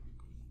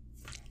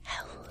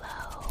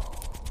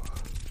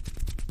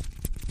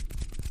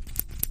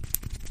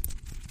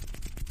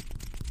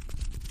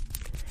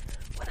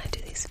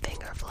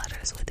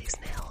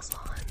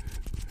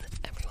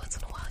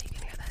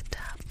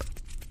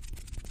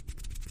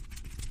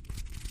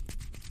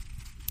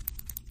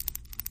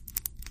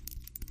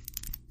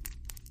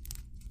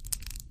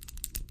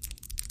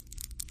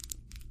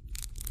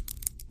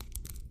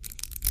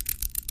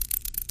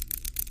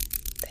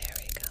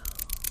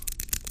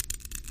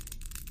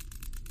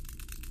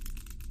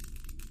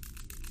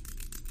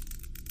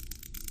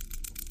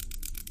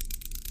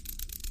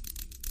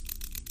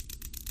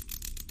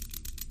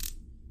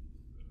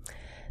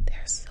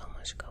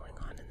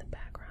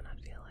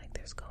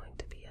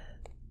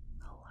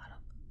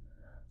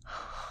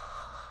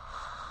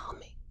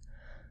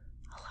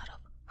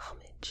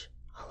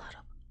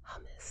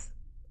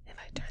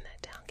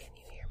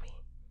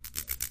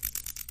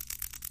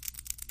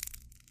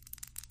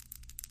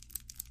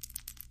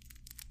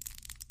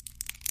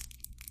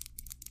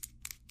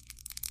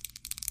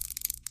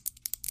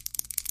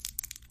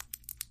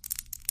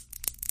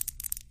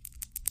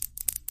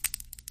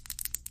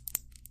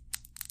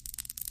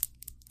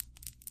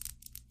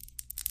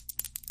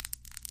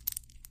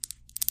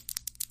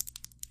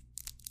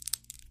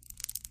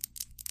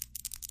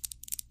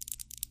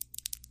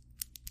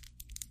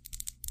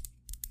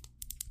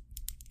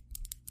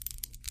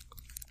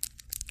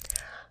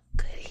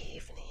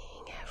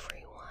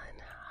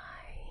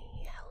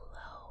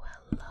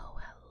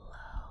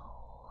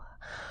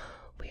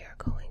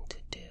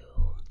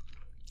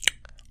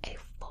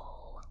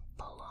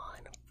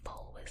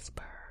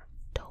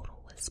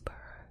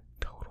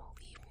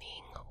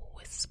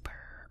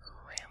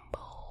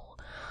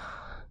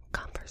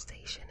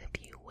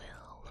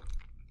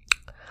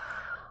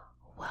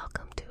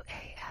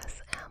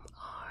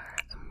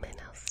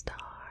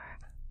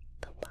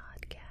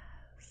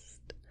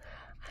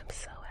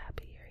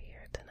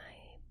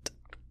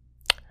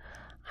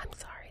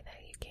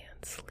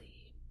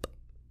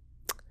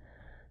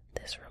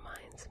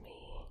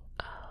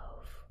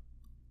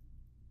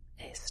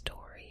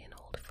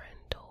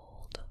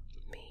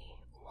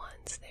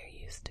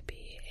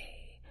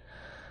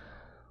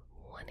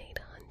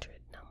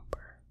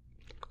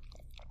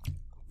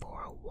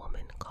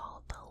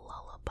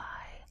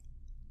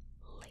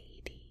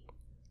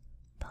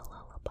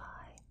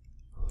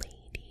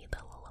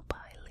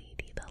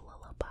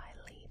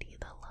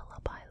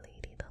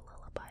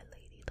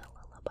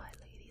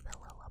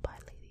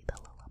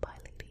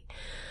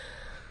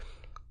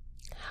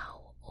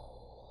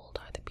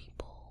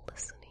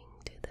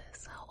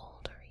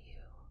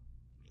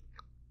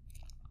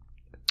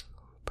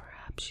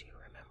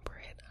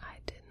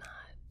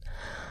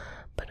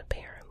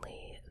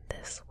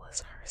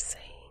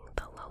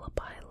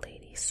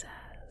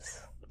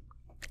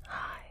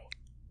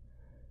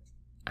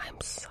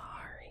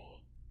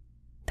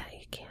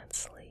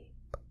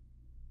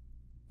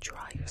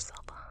draw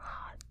yourself a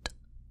hot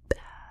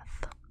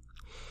bath.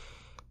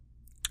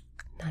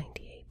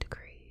 98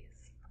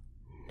 degrees,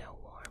 no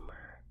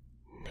warmer,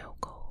 no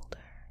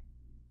colder,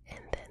 and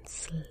then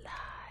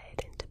slide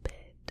into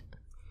bed.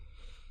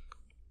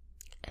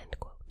 End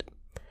quote.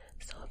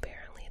 So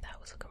apparently that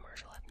was a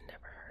commercial. I've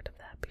never heard of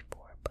that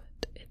before, but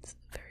it's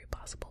very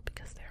possible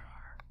because there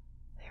are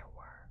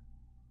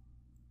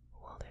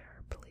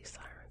police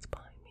sirens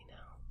behind me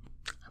now.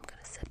 I'm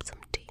gonna sip some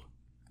tea.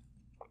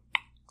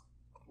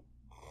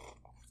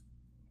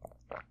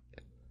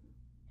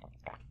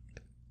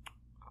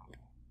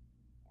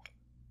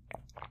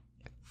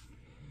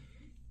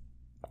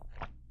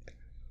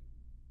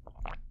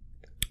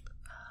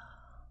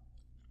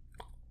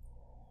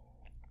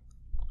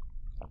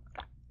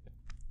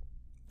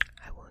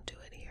 I won't do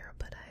it here,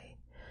 but I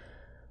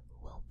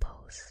will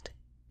post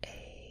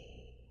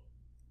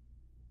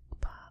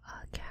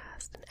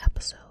an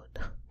episode.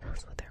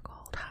 That's what they're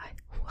called. Hi,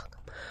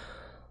 welcome.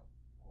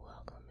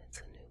 It's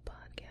a new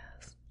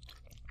podcast.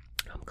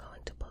 I'm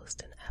going to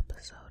post an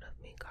episode of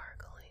me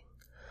gargling,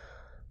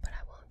 but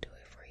I won't do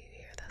it for you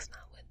here. That's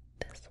not what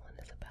this one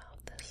is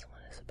about. This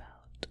one is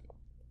about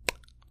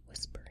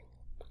whispering.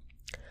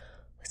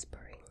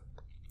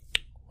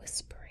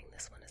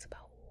 This one is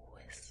about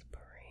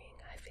whispering.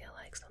 I feel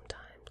like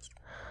sometimes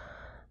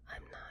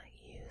I'm not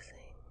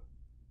using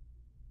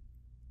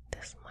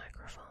this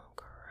microphone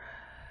correctly.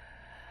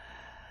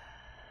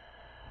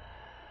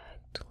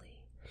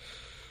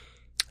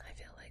 I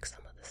feel like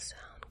some of the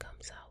sound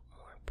comes out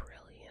more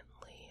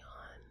brilliantly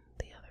on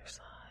the other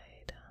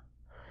side.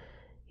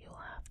 You'll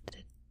have to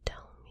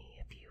tell me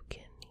if you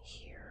can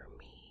hear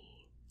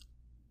me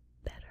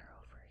better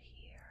over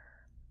here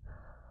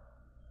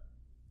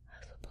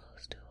as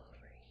opposed to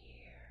over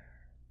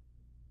here.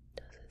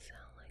 Does it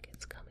sound like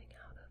it's coming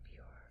out of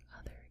your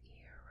other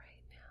ear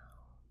right now?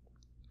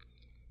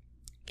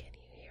 Can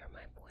you hear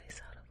my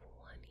voice out of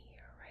one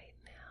ear right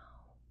now?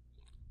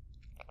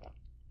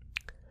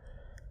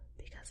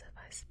 Because if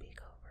I speak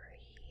over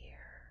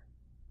here,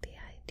 the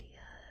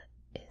idea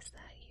is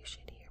that you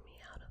should hear me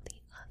out of the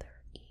other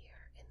ear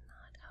and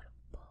not out of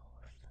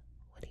both.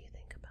 What do you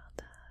think about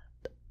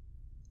that?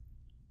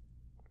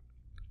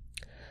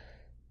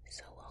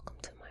 So welcome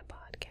to my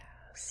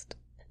podcast.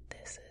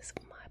 This is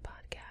my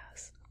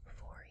podcast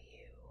for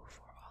you,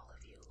 for all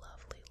of you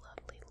lovely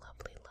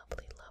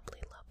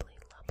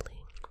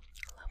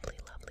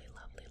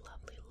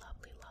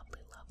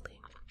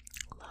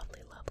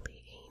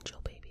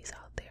angel babies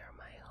out there,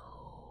 my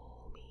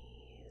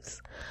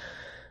homies.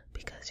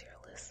 Because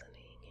you're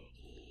listening,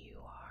 you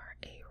are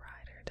a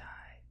ride or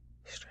die.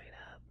 Straight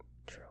up,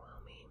 true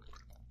homie.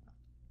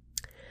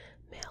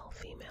 Male,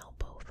 female,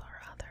 both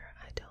or other,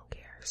 I don't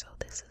care. So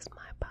this is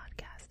my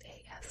podcast,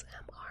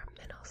 ASMR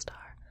Minnow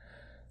Star,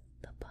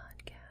 the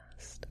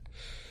podcast.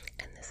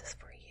 And this is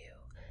for you.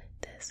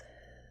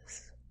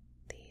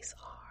 These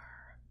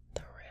are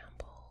the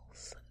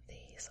rambles.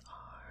 These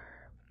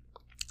are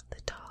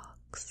the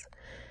talks.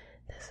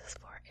 This is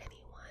for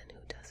anyone who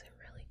doesn't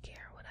really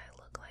care what I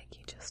look like.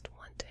 You just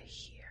want to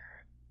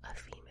hear a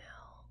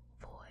female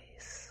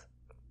voice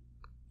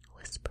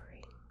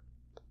whispering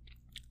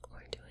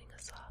or doing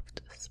a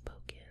soft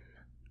spoken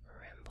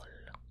ramble.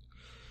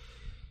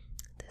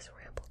 This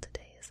ramble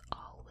today is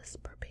all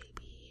whisper,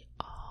 baby.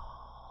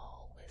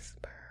 All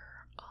whisper.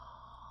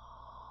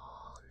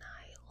 All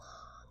night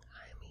long.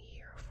 I'm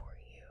here for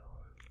you.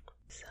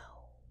 So,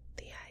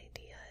 the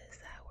idea is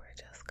that we're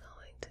just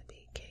going to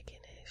be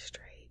kicking it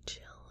straight,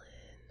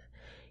 chilling.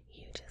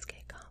 You just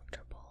get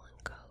comfortable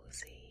and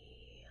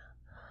cozy.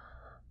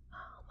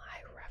 I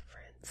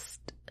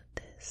referenced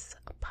this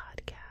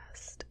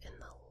podcast in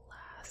the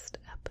last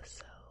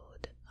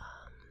episode,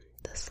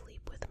 the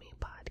Sleep With Me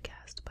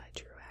podcast by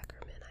Drew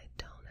Ackerman. I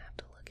don't have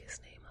to look his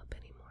name up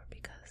anymore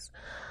because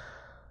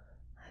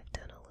I've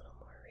done a little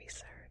more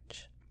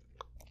research.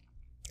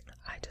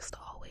 I just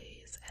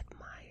always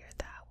admired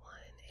that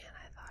one, and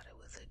I thought it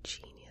was a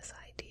genius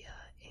idea,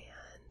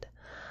 and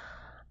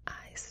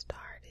I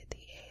started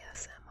the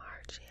ASMR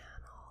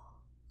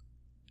channel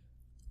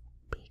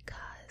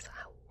because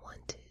I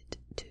wanted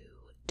to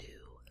do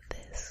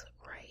this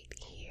right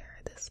here,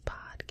 this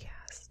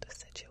podcast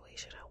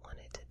situation. I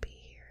wanted to be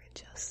here and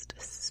just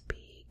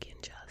speak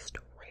and just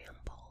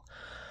ramble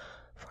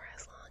for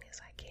as long as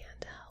I can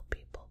to help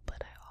people,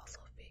 but I also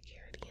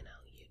figured,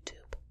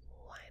 YouTube,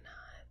 why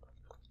not?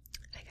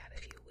 I got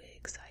a few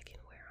wigs I can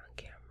wear on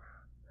camera,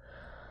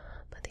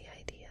 but the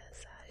idea is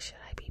that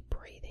should I be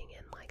breathing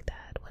in like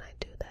that when I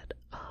do that?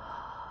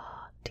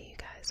 Do you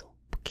guys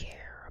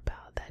care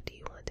about that? Do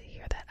you want to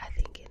hear that? I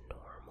think in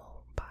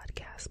normal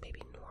podcasts,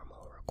 maybe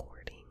normal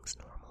recordings,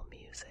 normal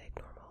music,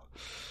 normal,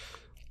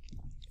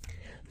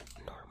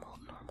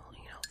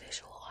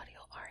 visual audio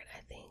art,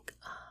 I think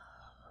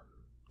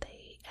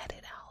they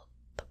edit out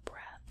the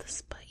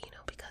breaths, but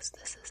because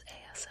this is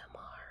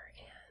ASMR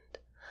and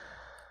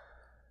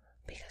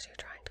because you're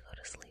trying to go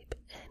to sleep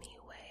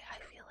anyway, I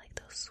feel like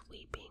those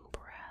sweeping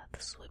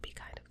breaths would be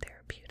kind of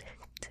therapeutic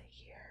to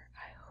hear.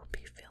 I hope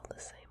you feel the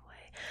same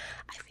way.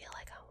 I feel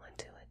like I want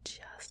to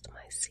adjust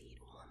my seat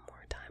one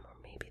more time, or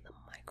maybe the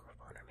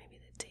microphone, or maybe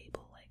the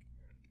table. Like,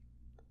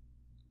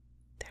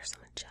 there's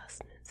some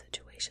adjustment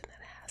situation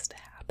that has to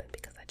happen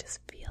because I just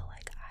feel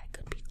like I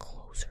could be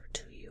closer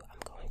to you. I'm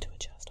going to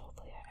adjust.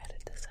 Hopefully I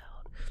edit this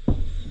out.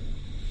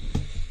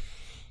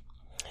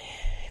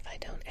 If I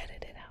don't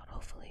edit it out,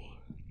 hopefully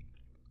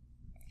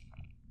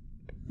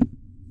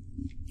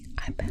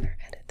I better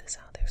edit this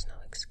out. There's no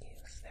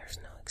excuse. There's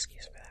no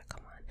excuse for that.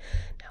 Come on.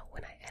 Now,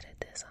 when I edit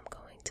this, I'm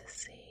going to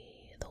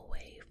see the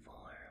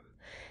waveform,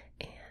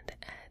 and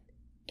at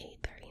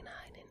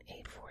 8:39 and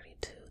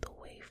 8:42, the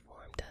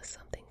waveform does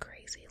something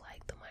crazy,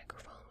 like the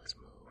microphone was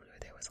moved or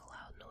there was a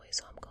loud noise.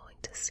 So I'm going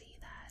to see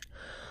that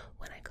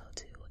when I go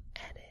to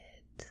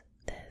edit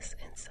this.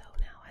 And so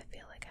now I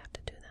feel like I have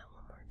to do that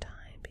one more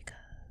time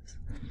because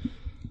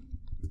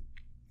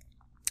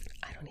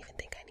I don't even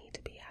think I need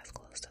to be as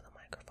close to the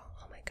microphone.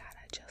 Oh my God,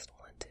 I just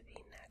want to be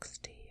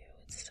next to you.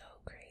 It's so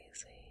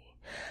crazy.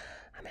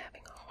 I'm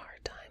having a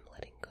hard time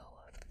letting go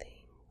of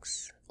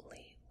things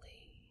lately.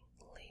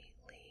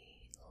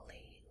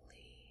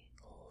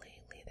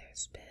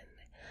 There's been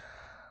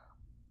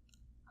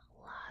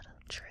a lot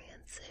of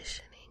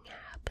transitioning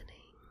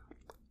happening.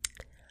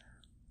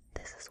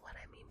 This is what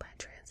I mean by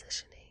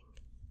transitioning.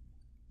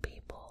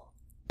 People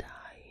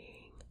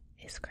dying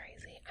is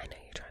crazy. I know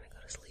you're trying to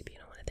go to sleep. You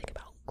don't want to think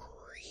about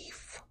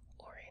grief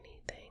or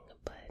anything,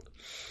 but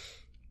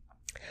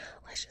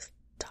let's just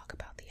talk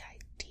about the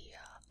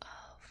idea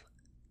of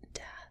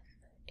death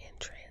and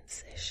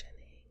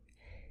transitioning.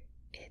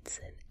 It's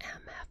an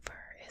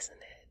MFer,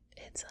 isn't it?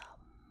 It's a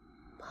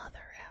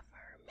mother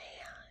effer, man.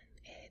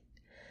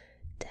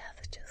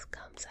 Death just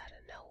comes out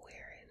of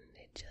nowhere and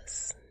it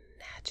just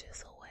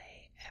snatches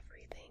away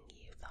everything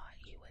you thought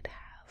you would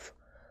have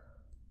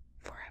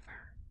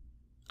forever.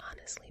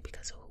 Honestly,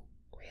 because who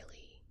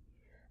really,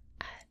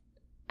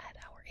 at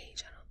our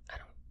age, I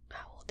don't,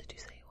 how old did you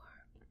say you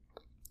are?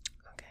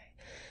 Okay,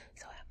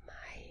 so at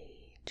my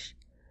age,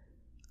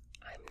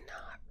 I'm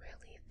not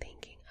really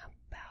thinking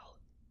about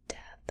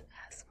death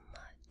as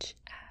much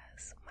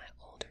as my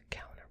older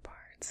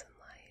counterparts in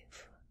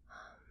life.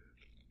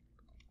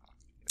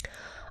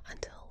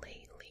 Until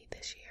lately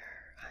this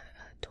year,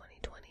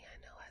 2020, I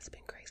know has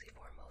been crazy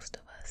for most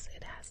of us.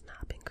 It has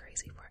not been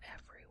crazy for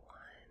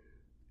everyone.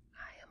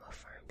 I am a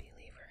firm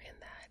believer in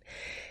that.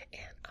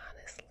 And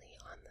honestly,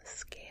 on the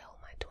scale,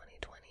 my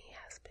 2020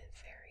 has been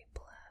very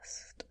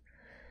blessed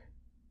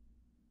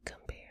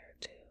compared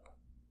to.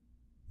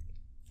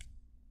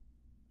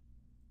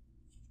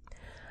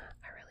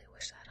 I really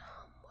wish that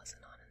hum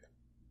wasn't on in the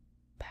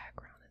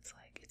background. It's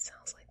like, it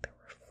sounds like the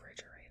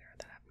refrigerator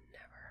that I've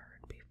never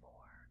heard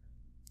before.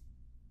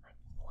 Like,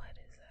 what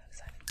is that? Is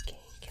that a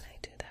gain? Can I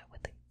do that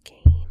with the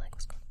gain? Like,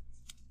 what's going on?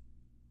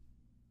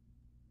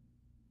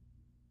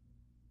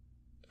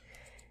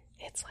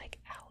 It's like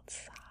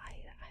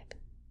outside. I've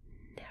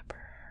never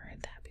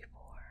heard that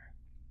before.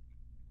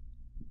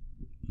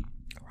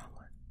 Wrong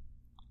one.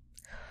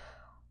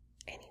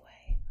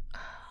 Anyway,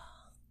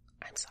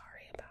 I'm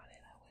sorry about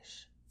it. I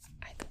wish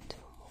I could do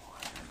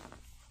more.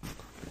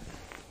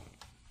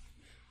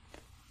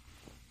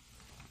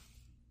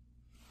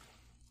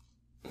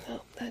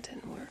 Nope, that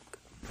didn't work.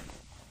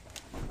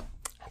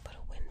 I put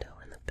a window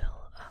in the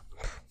pillow.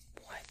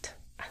 What?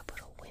 I put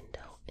a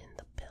window in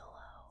the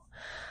pillow.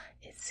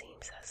 It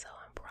seems as though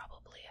I'm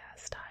probably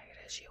as tired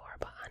as you are,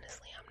 but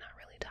honestly, I'm not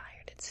really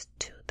tired. It's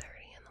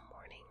 2:30 in the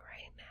morning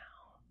right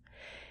now.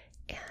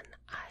 And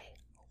I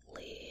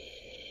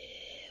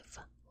live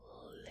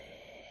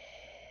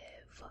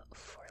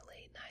for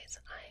late nights.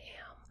 I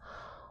am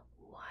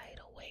wide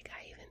awake.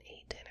 I even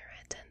ate dinner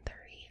at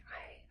 10:30.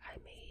 I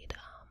made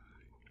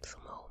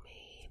some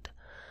homemade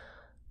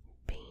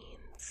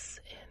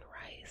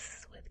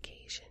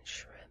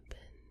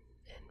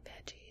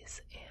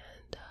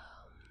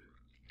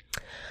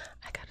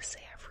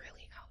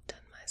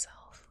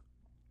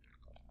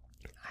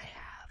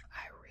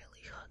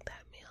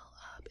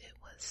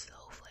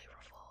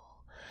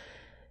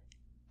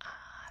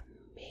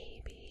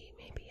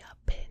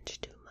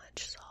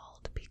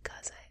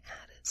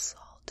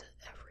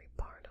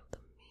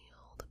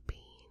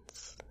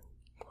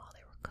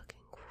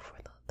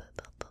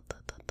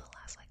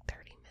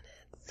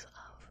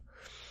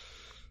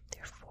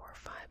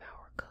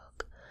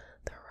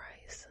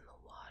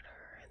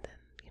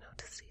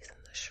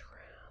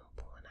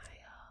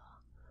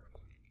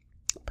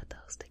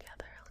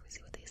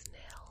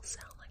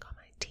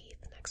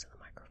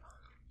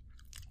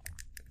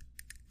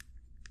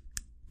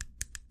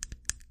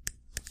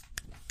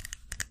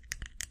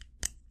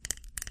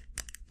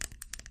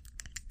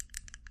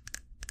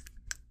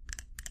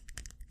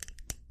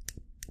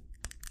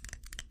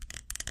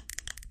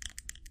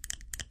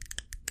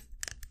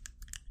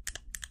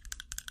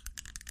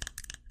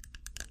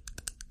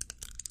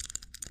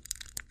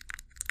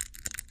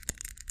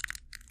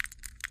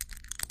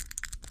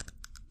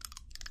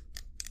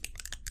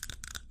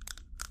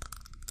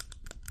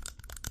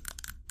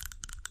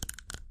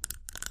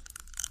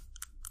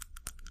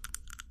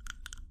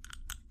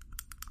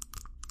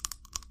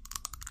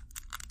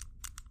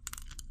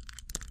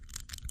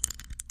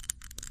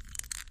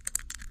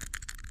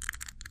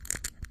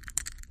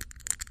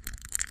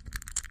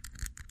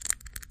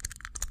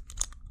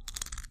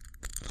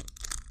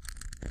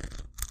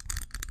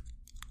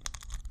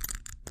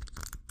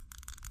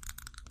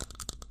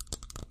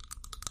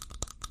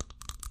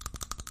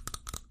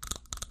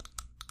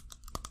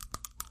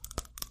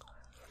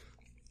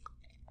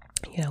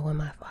When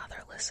my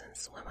father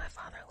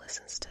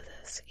listens to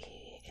this,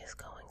 he is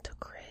going to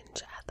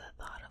cringe at the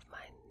thought of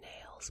my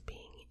nails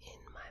being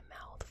in my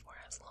mouth for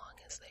as long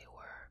as they were.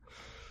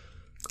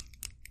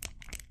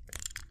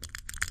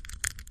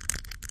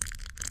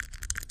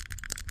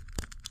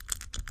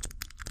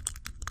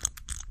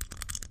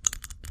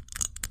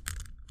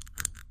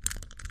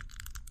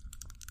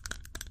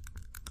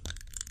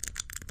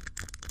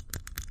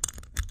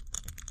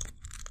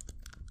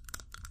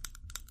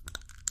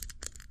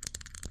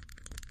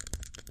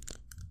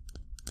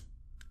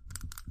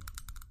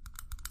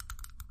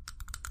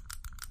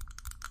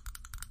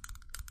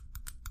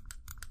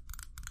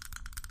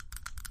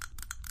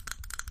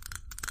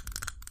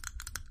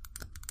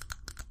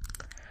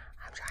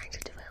 I'm trying to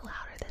do it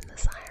louder than the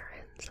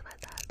sirens, but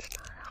that's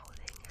not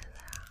helping, is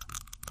it?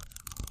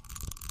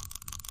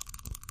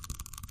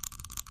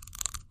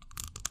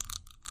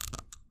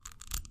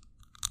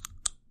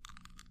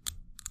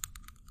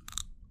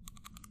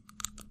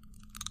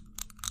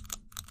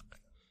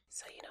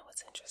 So you know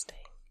what's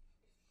interesting?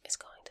 It's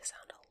going to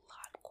sound a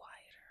lot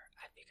quieter.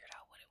 I figured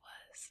out what it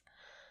was.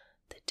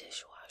 The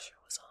dishwasher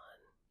was on.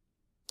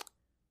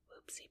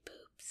 Whoopsie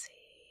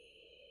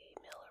boopsie,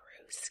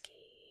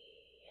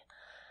 Millerooski.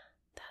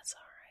 That's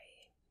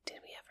alright.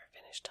 Did we ever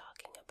finish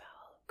talking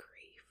about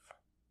grief?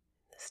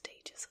 The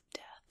stages of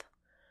death?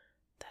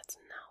 That's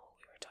not what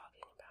we were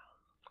talking about.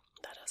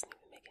 That doesn't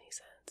even make any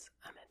sense.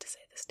 I meant to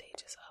say the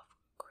stages of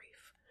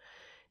grief.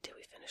 Did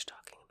we finish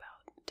talking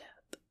about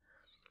death?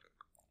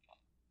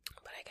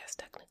 But I guess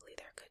technically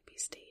there could be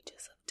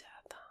stages of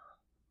death, huh?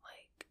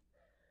 Like,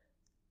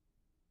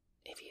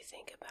 if you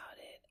think about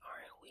it,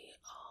 aren't we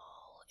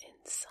all in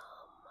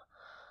some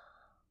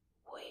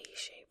way,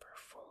 shape, or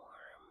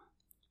form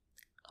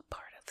a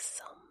part of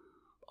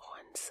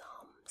on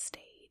some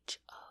stage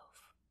of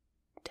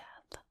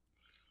death?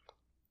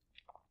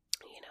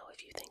 You know,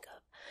 if you think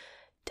of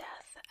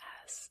death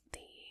as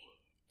the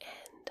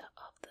end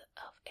of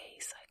a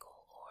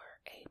cycle or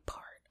a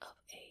part of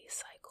a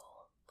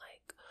cycle,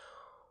 like,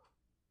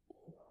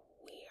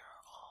 we are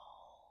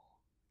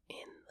all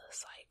in the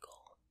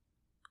cycle.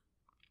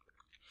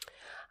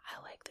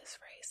 I like this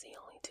phrase: the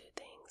only two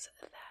things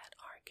that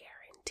are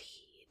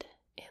guaranteed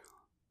in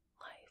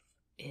life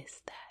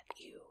is that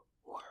you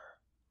were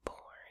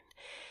born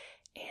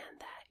and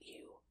that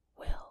you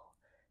will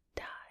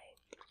die.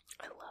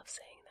 I love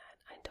saying that.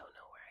 I don't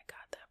know where I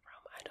got that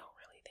from. I don't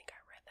really think I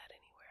read that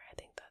anywhere. I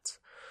think that's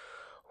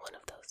one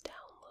of those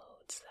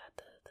downloads that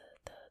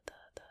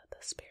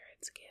the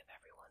spirits give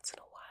every once in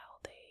a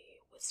while. They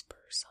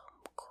whisper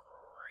some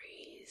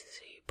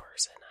crazy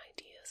person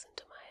ideas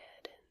into my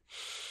head,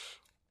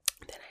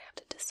 and then I have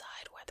to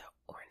decide whether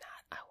or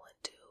not I want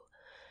to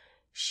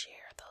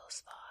share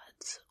those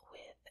thoughts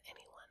with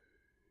anyone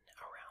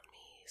around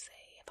me.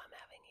 Say if I'm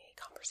having a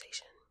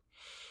conversation,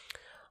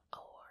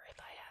 or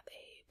if I have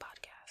a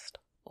podcast,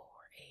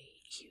 or a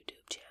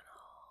YouTube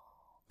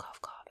channel, cough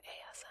cough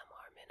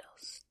ASMR Minnow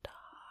Star.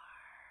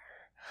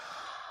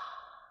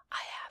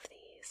 I have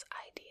these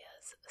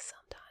ideas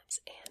sometimes,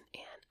 and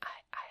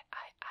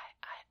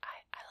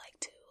I like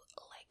to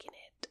liken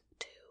it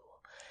to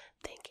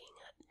thinking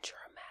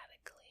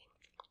dramatically.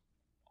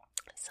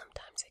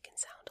 Sometimes it can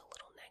sound a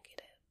little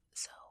negative,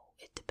 so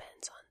it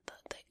depends on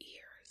the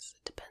ears.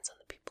 It depends on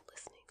the people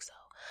listening. So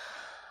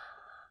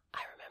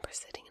I remember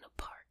sitting in a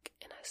park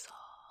and I saw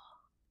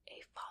a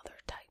father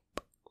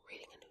type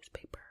reading a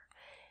newspaper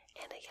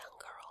and a young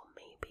girl,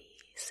 maybe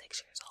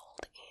 6 years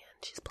old, and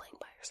she's playing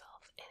by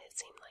herself, and it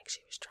seemed like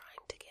she was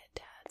trying to get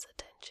dad's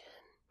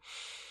attention,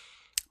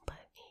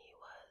 but he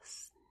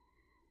was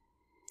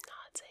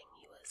not saying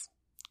he was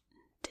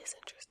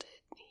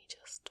disinterested.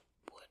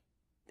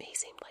 He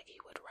seemed like he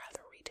would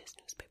rather read his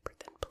newspaper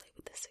than play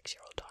with his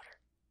 6-year-old daughter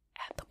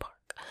at the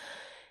park.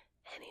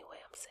 Anyway,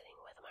 I'm sitting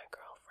with my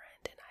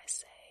girlfriend and I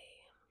say,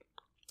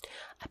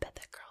 I bet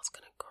that girl's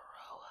gonna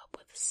grow up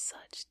with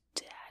such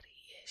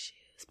daddy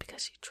issues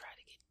because she tried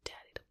to get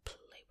daddy to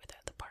play with her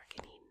at the park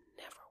and he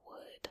never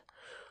would.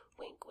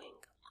 Wink,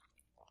 wink.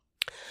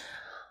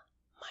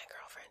 My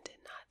girlfriend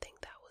did not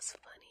think that was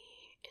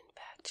funny. In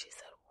fact, she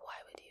said,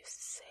 why would you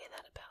say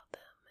that about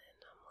them? And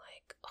I'm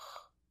like,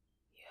 oh,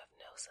 you have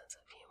no sense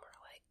of humor.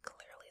 Like,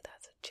 clearly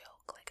that's a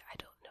joke. Like, I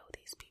don't know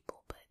these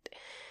people, but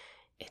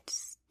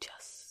it's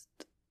just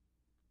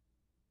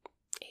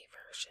a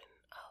version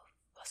of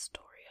a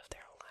story of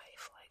their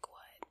life. Like, what?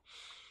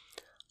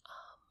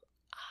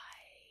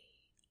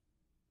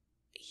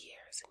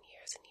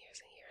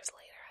 Years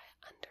later, I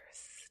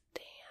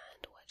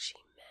understand what she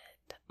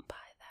meant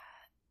by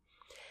that.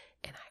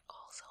 And I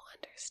also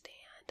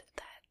understand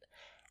that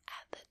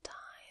at the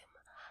time,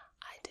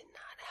 I did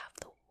not have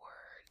the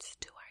words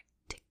to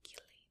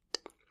articulate.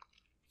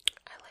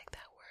 I like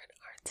that word,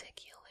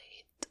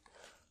 articulate.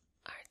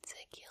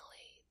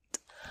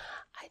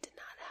 I did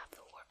not have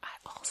the word. I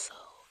also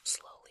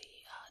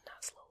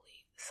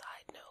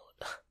side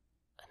note,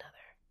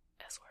 another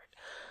S word,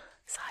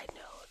 side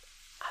note,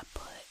 I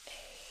put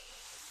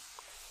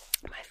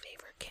my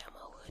favorite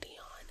camo hoodie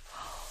on.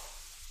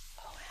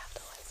 Oh, I have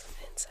to light some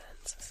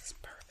incense. This is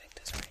perfect.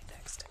 It's right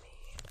next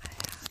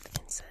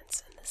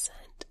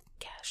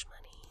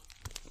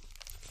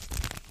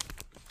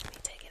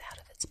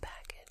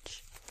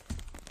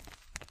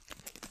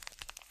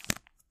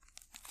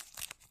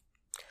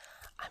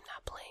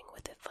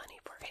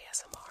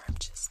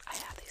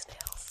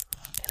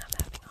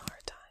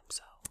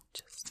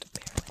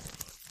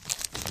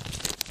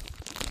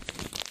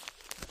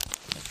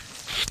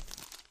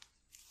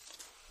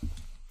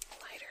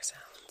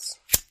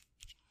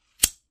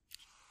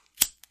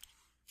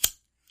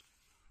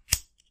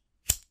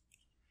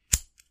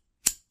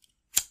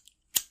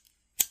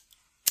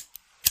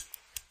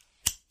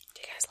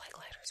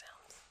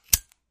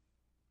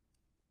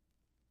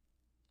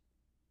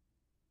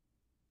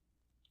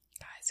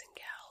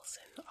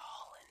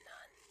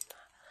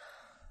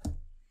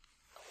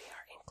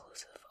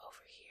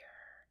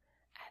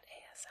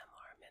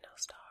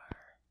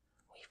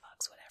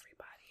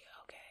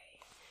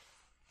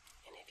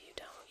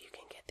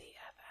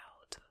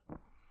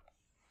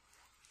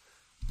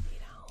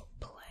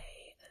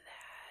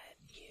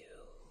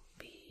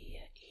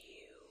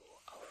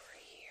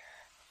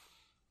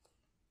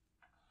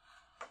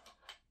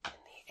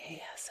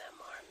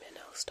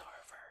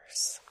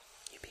Starverse.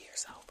 You be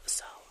yourself.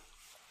 So,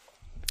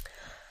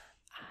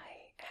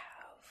 I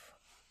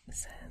have,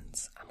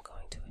 since I'm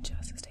going to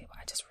adjust this table,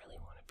 I just really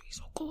want to be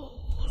so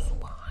close.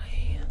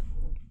 Why?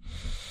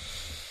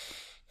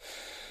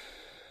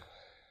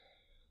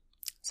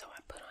 So I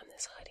put on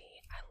this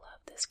hoodie. I love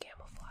this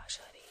camouflage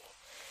hoodie.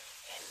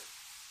 And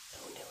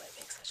who knew it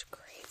makes such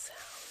great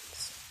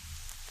sounds?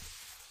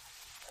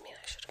 I mean,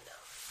 I should have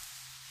known.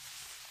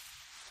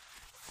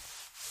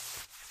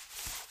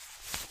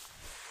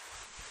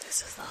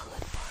 This is the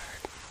hood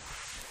part.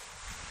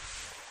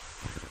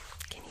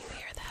 Can you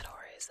hear that,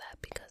 or is that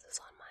because it's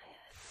on my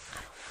head?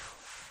 I don't know.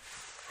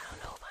 I don't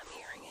know if I'm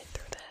hearing it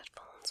through the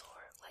headphones or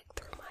like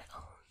through my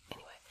own.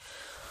 Anyway.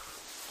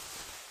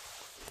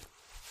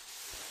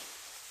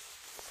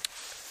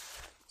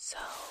 So,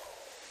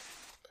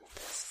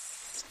 the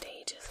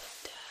stages of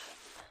death.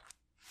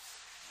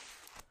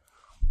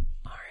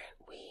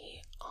 Aren't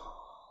we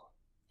all,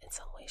 in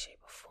some way, shape,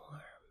 or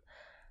form,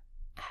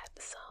 at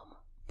some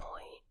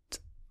point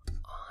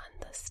on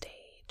the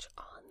stage,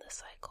 on the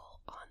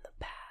cycle, on the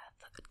path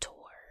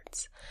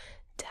towards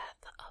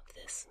death of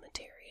this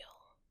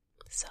material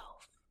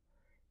self,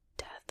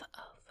 death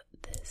of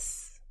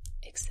this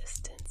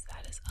existence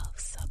that is of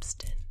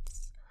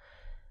substance,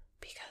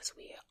 because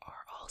we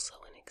are also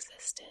an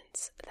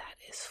existence that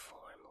is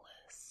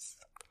formless,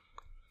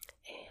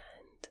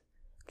 and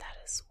that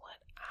is what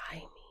I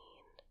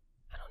mean.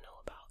 I don't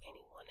know about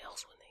anyone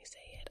else when they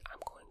say it.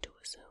 I'm going to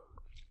assume.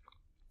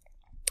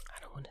 I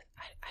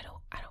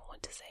don't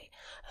want to say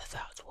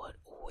that's what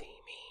we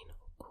mean.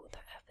 Who the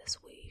F is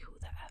we? Who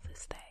the F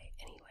is they?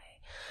 Anyway,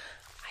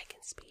 I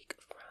can speak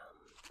from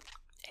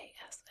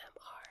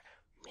ASMR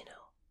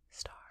minnow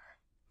star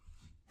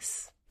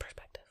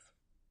perspective.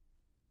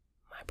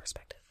 My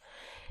perspective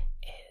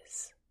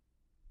is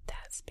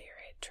that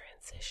spirit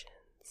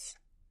transitions,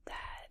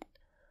 that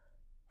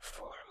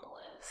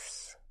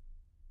formless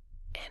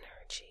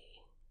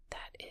energy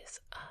that is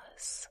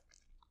us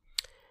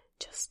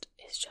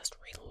is just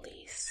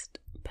released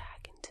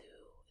back into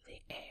the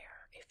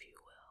air, if you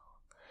will.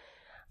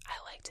 I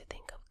like to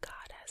think of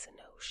God as an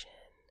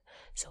ocean.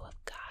 So if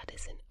God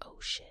is an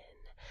ocean,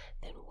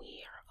 then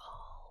we are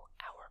all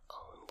our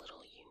own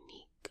little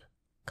unique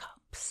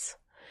cups.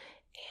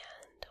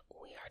 And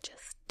we are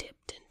just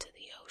dipped into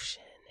the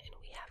ocean, and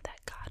we have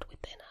that God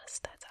within us.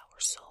 That's our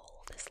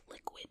soul, this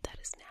liquid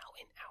that is now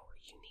in our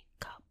unique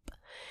cup.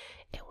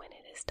 And when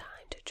it is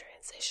time to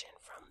transition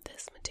from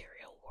this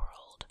material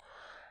world,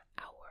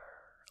 our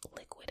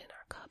liquid in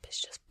our cup is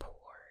just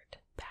poured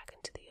back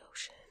into the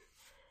ocean,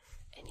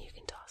 and you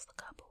can toss the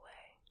cup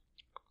away.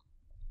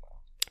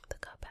 The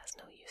cup has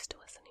no use to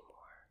us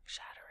anymore.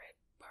 Shatter it,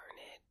 burn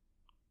it,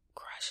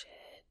 crush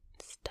it,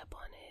 step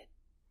on it,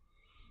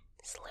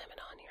 slam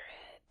it on your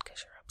head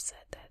because you're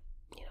upset that,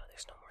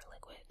 there's no more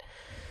liquid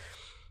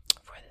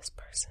for this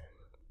person.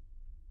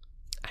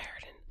 I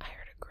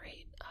heard a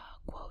great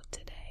quote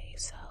today.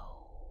 So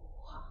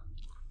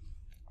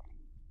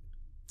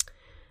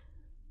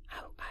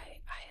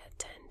I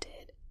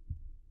attended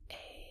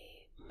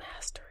a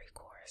mastery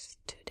course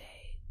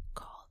today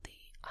called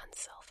the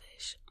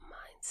Unselfish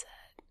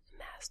Mindset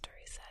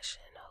Mastery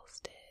Session,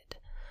 hosted,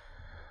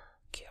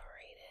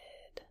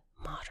 curated,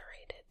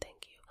 moderated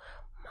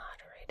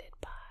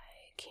by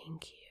King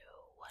Q.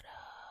 What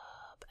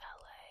up,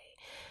 LA?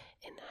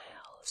 In the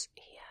house,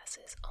 he has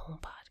his own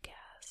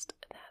podcast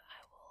that I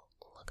will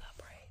look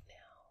up right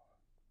now.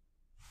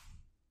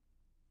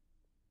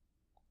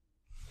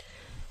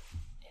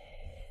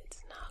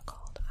 It's not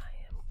called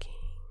I Am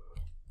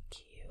King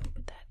Q,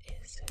 but that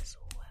is his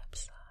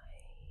website.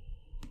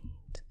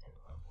 And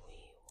what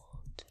we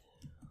will do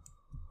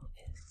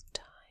is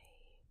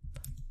type.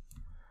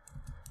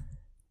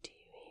 Do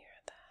you hear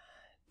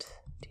that?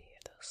 Do you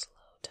hear those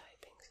slow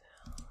typing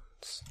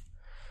sounds?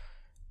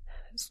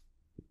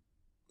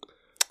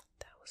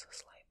 That was a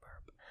slight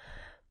burp.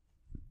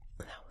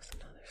 That was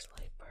another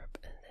slight burp,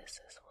 and this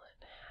is what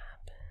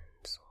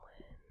happens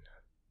when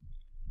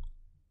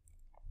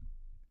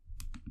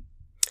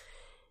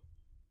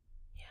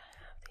you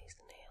have these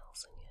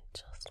nails and you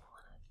just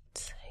want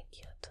to take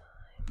your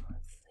time.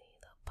 Let's see,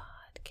 the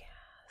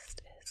podcast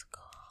is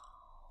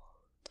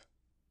called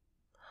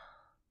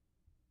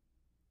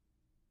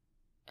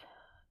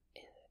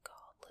is it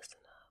called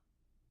Listen Up?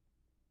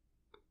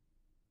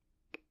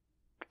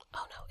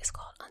 Oh no, it's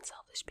called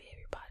Unselfish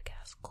Behavior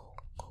Podcast. Cool.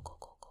 I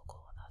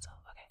thought so.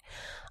 Okay.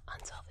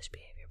 Unselfish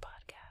Behavior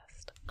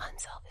Podcast.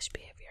 Unselfish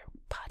Behavior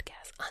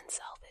Podcast.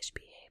 Unselfish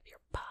Behavior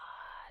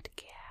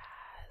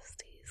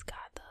Podcast. He's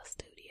got the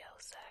studio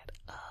set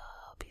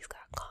up. He's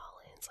got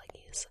call-ins. Like,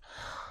 he's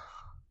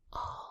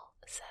all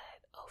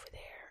set over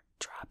there,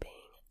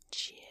 dropping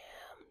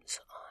gems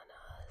on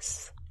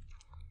us.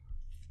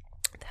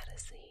 That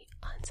is the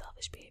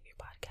Unselfish Behavior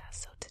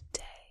Podcast. So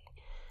today,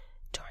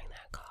 during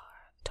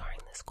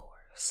this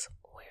course,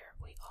 where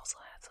we also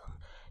had some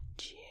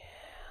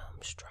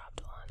gems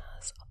dropped on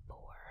us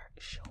for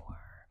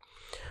sure,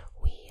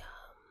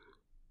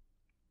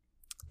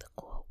 the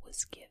quote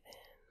was given,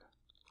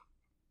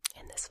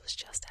 and this was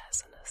just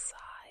as an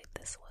aside.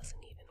 this wasn't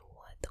even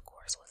what the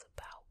course was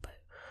about, but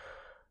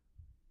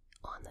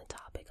on the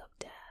topic of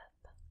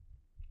death,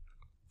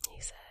 he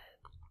said,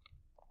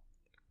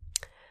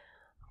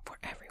 for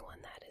everyone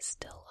that is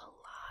still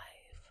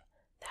alive,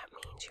 that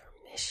means your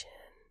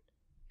mission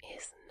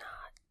is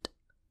not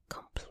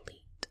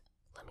complete.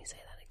 Let me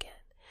say that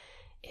again.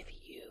 If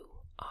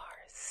you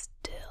are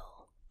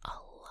still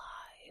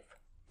alive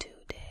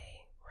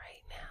today,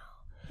 right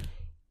now,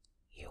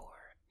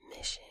 your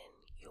mission,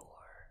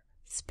 your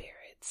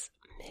spirit's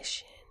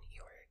mission,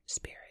 your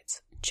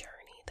spirit's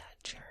journey, that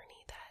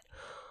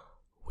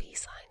we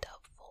signed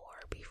up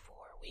for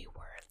before we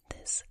were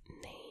this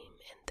name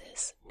and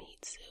this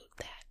meat suit,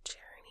 that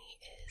journey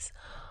is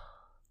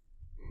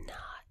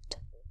not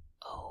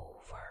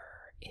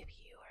over if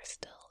you are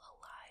still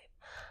alive.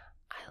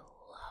 I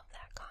love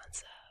that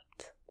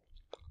concept.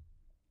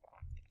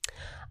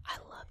 I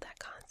love that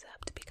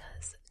concept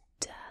because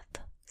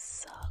death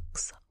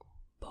sucks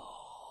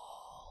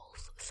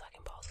balls.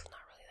 Sucking balls is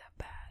not really that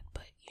bad,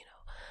 but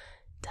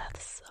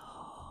death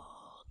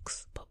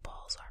sucks. But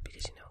balls are,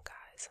 because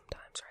guys,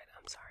 sometimes, right?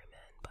 I'm sorry,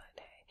 men, but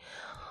hey,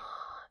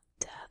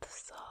 death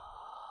sucks.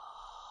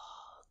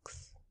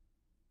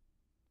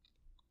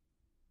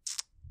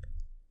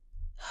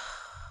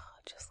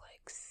 Just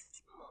like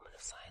moment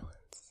of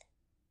silence.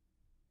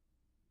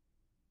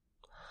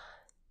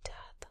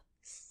 Death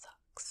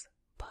sucks,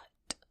 but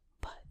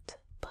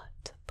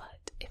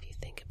if you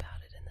think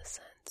about it in the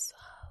sense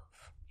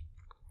of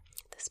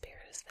the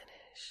spirit is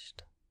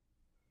finished,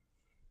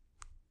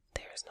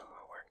 there's no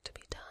more work to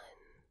be done,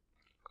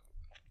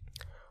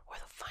 or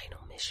the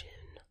final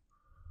mission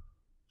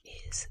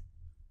is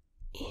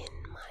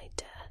in my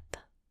death.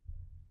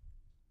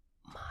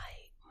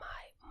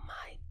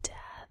 My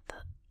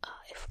death,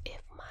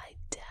 if my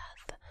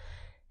death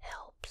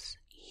helps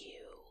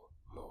you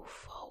move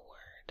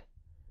forward,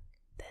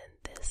 then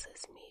this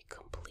is me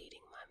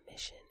completing my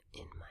mission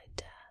in my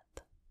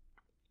death.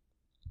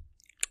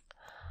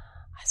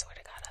 I swear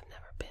to God, I've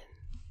never been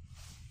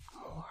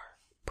more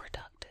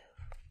productive.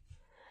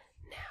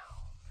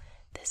 Now,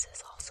 this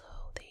is also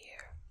the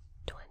year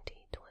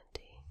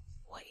 2020.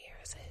 What year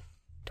is it?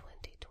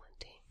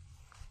 2020.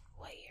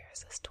 What year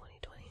is this?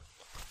 2020.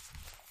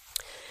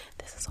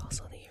 This is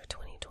also the year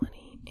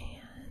 2020,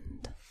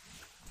 and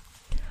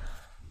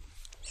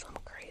some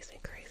craziness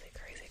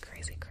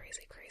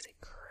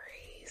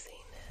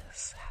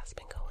has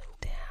been going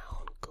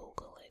down.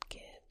 Google it,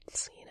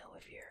 kids.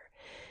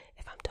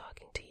 If I'm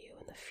talking to you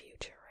in the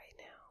future right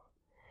now,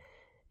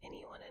 and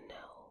you want to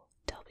know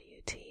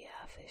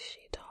WTF is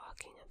she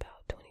talking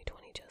about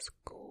 2020, just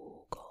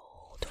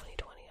Google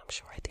 2020. I'm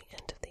sure at the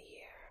end of the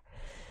year,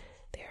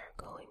 there are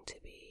going to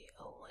be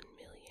a 1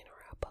 million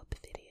wrap-up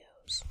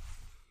videos.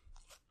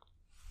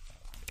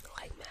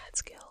 Like Mad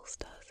Skills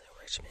does at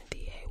Richmond,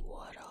 PA.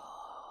 What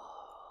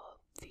up,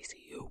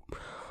 VCU?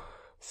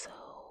 So,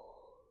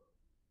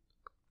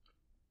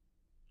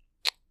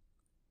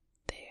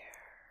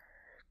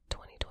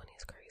 2020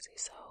 is crazy.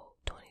 So,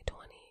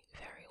 2020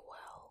 very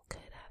well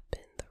could have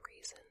been the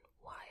reason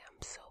why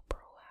I'm so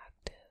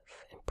proactive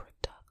and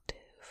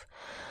productive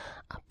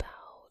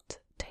about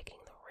taking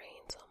the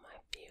reins on my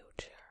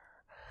future.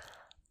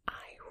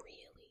 I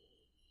really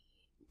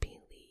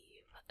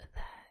believe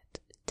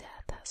that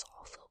death has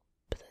also,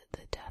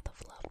 the death of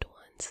loved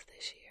ones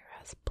this year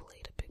has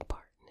played a big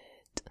part in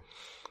it.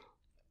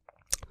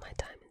 My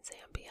time in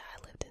Zambia, I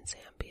lived in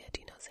Zambia.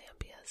 Do you know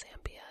Zambia?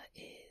 Zambia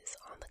is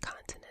on the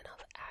continent of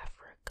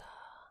Africa.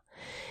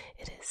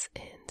 It is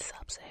in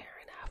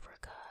sub-Saharan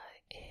Africa.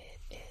 It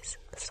is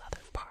in the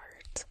southern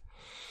part.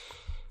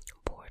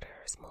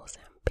 Borders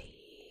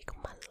Mozambique,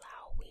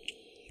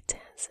 Malawi,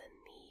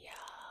 Tanzania,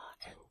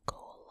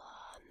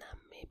 Angola,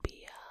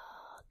 Namibia,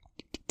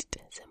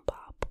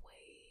 Zimbabwe.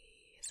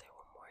 Is there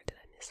one more? Did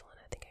I miss one?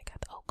 I think I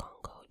got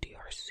Congo,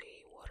 DRC.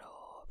 What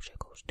up? Shit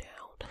goes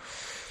down.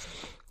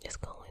 It's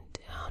going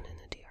down in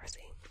the DRC.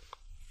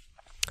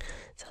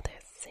 So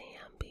there's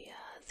Zambia.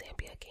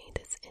 Zambia gained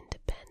its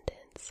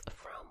independence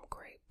from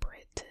Great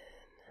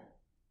Britain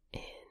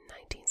in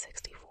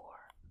 1964.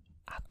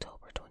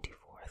 October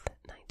 24th,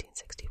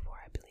 1964.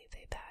 I believe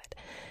they've had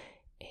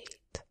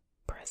 8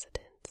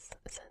 presidents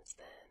since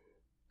then.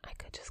 I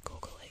could just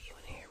Google it. You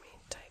want to hear me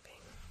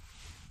typing?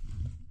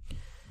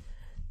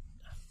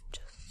 I'm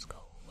just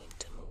going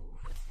to move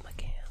with my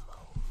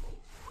camo.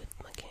 Move with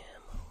my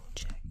camo.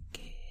 Check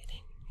it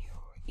in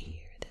your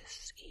ear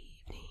this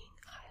evening.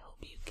 I hope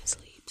you can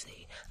sleep.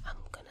 See,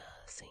 I'm gonna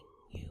sing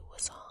you a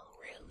song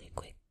really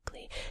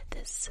quickly.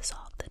 This is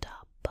off the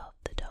top of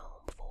the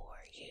dome for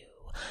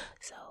you,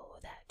 so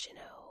that you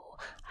know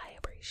I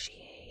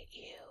appreciate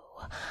you.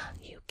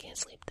 You can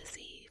sleep this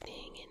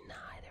evening, and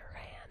neither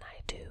can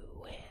I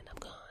do, and I'm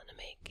gonna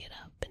make it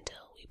up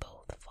until we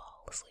both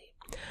fall asleep.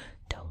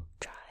 Don't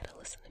try to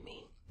listen to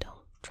me.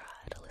 Don't try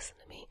to listen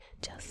to me.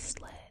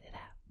 Just let it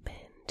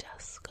happen.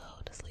 Just go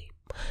to sleep.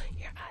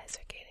 Your eyes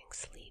are getting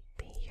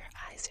sleepy. Your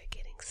eyes are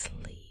getting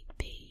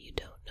sleepy. You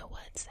don't know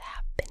what's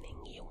happening.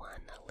 You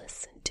wanna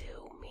listen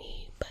to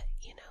me, but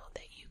you know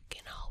that you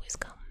can always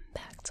come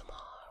back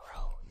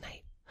tomorrow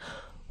night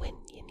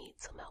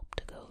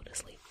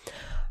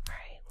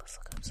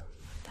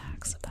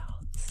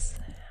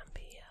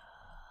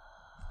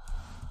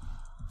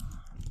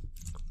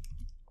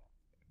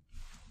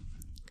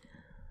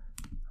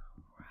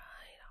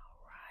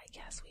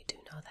yes, we do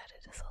know that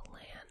it is a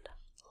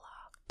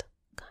landlocked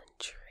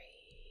country.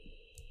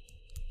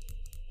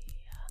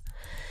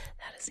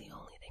 That is the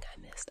only thing I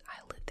missed.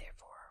 I lived there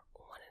for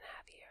 1.5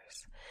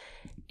 years,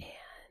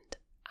 and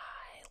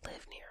I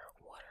live near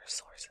water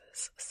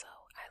sources, so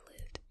I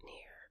lived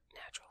near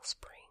natural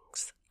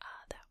springs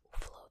that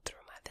flowed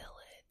through my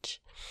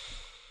village,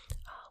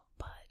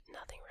 but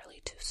nothing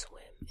really to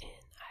swim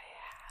in. I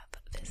have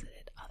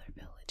visited other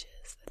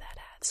villages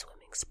that had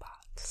swimming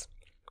spots.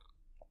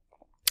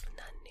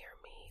 None near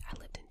me. I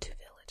lived in 2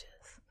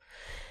 villages,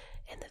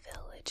 and the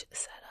village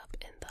set up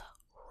in the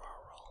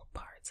rural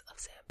parts of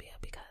Zambia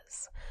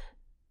because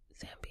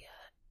Zambia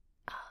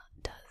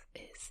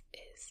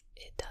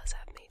does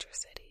have major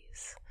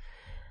cities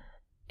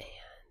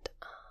and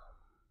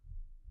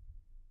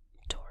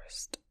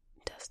tourist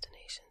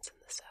destinations in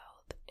the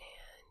south,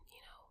 and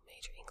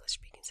major English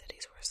speaking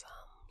cities where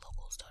some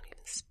locals don't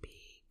even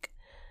speak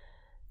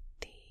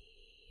the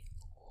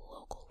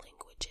local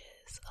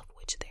languages, of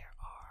which there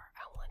are,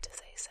 I want to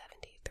say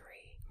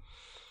 73,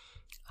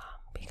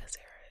 because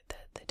there are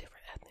the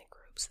different ethnic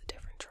groups, the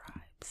different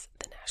tribes.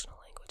 The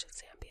national language of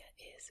Zambia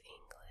is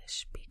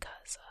English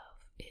because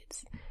of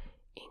its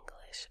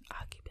English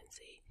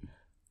occupancy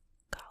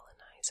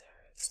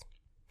colonizers.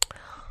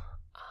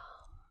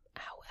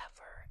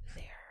 However,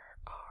 there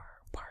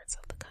are parts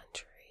of the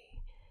country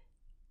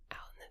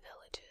out in the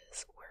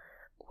villages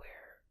where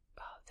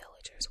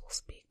villagers will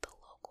speak the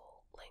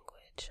local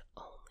language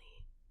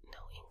only, no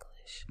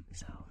English.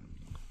 So,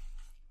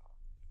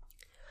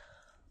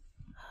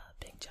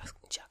 big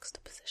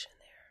juxtaposition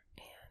there.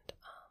 And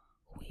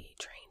we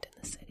trained in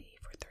the city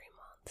for 3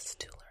 months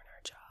to learn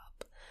our job.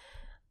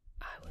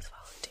 I was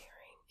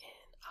volunteering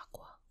in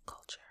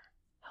aquaculture,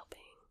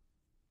 helping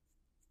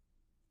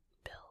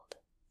build,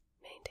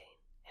 maintain,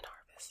 and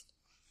harvest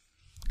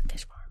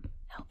fish farm,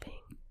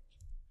 helping.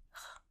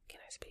 Can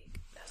I speak?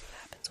 That's what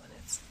happens when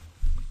it's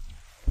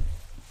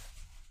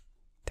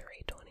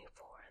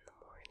 3:24 in the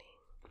morning.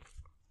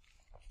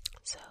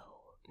 So,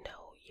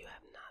 no, you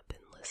have not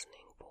been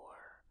listening for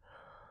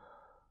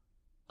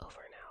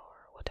over an hour.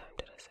 What time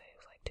did I say? It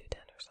was like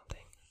 2:10 or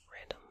something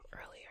random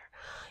earlier.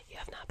 You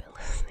have not been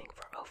listening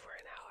for over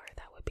an hour.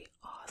 That would be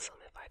awesome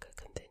if I could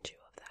convince you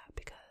of that,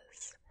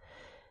 because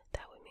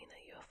that would mean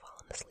that you have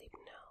fallen asleep.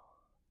 No.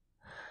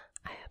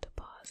 I had to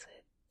pause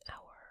it.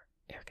 Our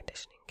air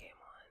conditioning came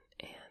on,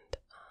 and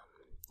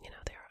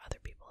there are other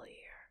people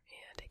here,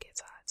 and it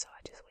gets hot, so I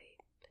just wait.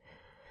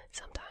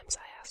 Sometimes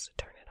I ask to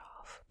turn it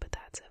off, but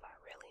that's if I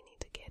really need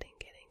to get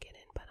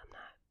in, but I'm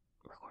not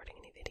recording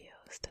any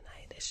videos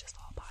tonight. It's just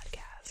all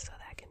podcasts, so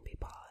that can be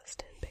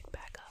paused and picked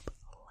back up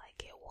like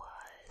it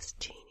was.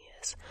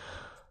 Genius.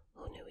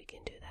 Who knew we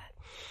can do that?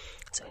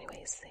 So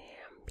anyway,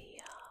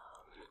 Zambia.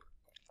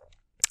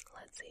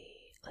 Let's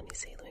see. Let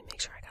me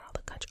make sure I got all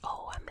the country.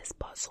 Oh, I miss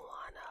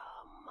Botswana.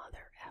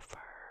 Mother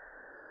effer.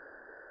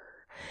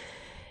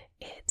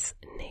 Its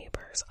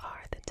neighbors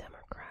are the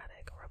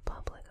Democratic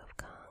Republic of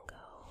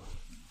Congo,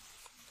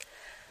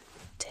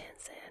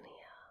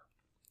 Tanzania,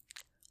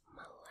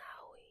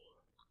 Malawi,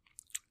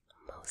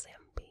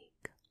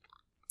 Mozambique,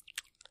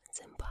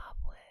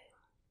 Zimbabwe,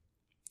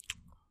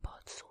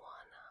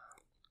 Botswana,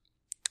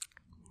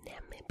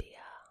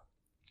 Namibia,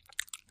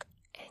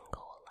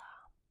 Angola.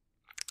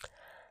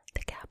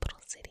 The capital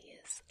city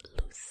is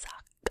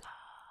Lusaka,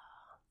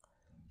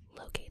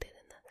 located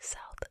in the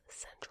south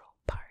central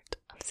part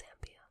of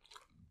Zambia.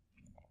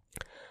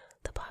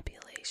 The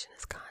population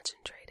is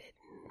concentrated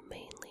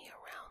mainly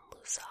around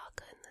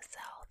Lusaka in the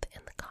south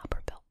and the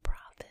Copperbelt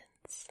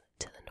province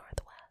to the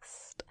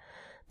northwest,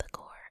 the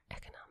core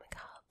economic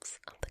hubs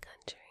of the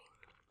country.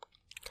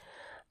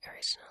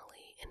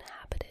 Originally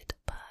inhabited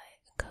by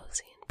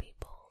Gosian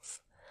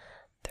peoples,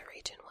 the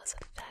region was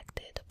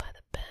affected by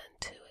the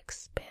Bantu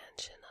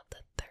expansion of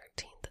the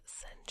 13th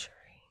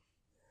century,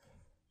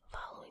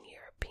 following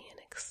European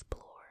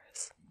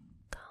explorers,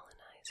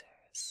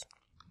 colonizers.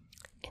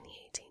 In the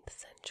 18th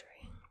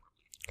century,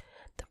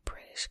 the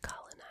British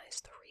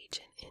colonized the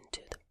region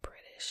into the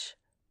British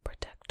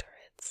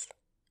protectorates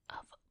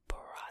of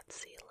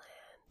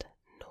Barotseland,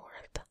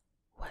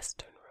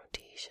 northwestern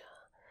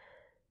Rhodesia,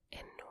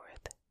 and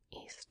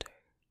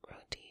northeastern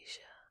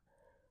Rhodesia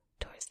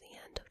towards the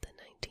end of the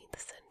 19th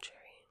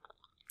century.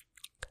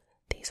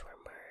 These were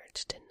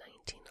merged in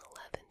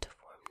 1911 to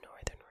form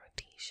northern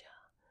Rhodesia.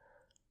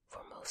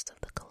 For most of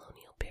the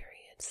colonial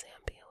period,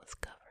 Zambia was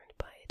governed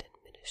by an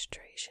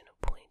administration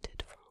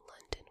appointed from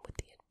London with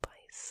the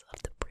advice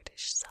of the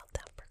British South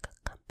Africa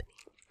Company.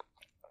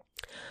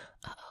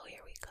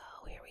 Here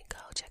we go,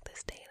 check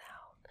this date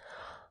out.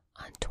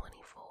 On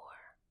 24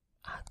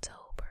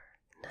 October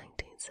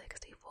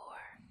 1964,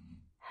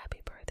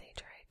 happy birthday,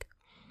 Drake,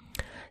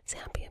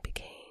 Zambia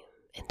became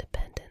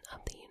independent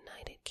of the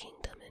United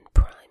Kingdom, and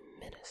Prime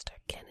Minister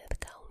Kenneth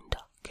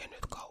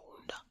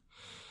Kaunda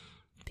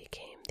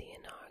became the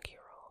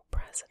inaugural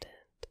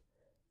president.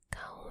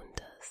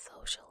 Kaunda's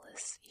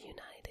Socialist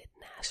United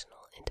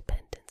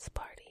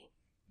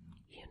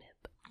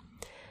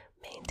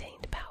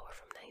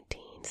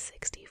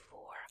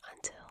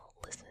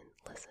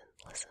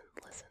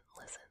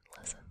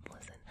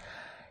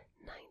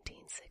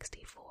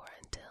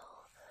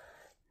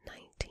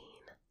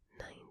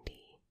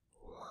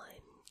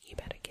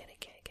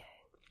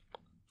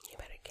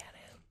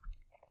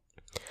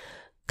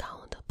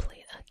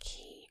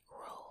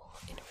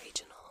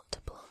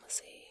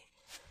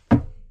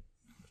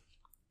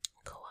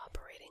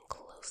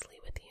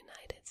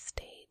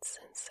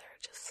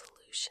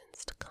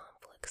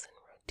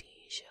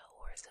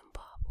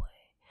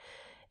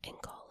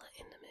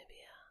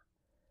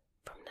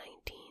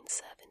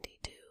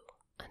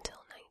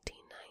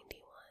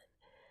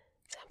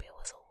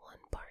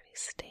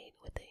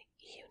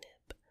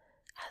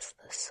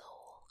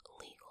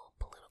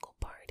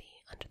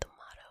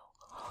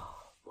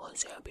One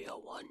Zambia,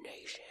 one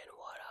nation.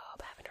 What up?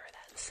 Haven't heard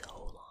that in so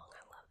long.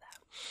 I love that.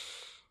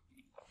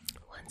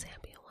 One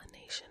Zambia, one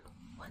nation.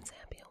 One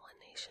Zambia, one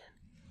nation.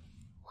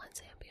 One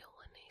Zambia,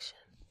 one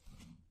nation.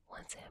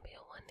 One Zambia,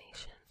 one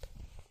nation.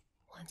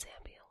 One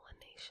Zambia, one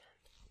nation.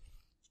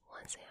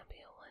 One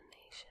Zambia, one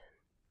nation.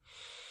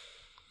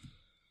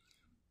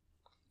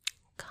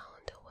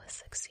 Kaunda was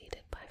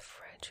succeeded by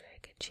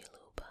Frederick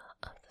Chiluba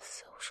of the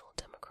Social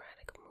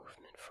Democratic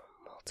Movement for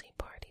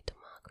Multi-Party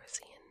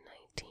Democracy in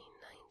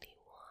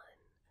 1991,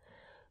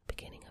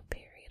 beginning a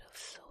period of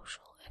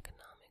social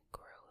economic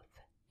growth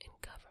and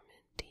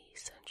government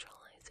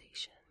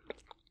decentralization.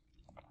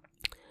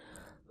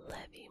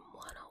 Levi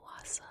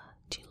Mwanawasa,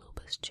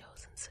 Chiluba's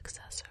chosen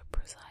successor,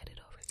 presided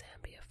over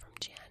Zambia from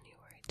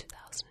January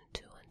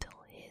 2002 until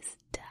his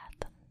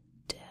death.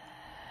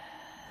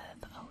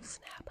 Oh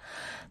snap.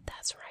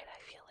 That's right, I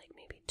feel like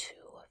maybe 2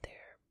 of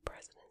their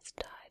presidents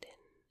died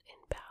in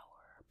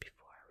power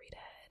before I read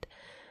ahead.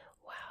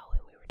 Wow,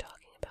 and we were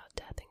talking about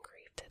death and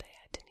grief today.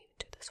 I didn't even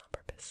do this on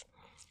purpose.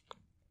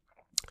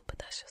 But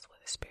that's just where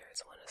the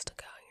spirits want us to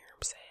go, you know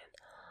what I'm saying?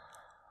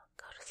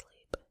 Go to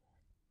sleep.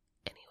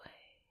 Anyway.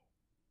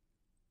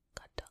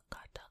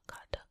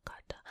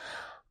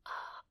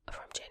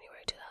 From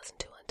January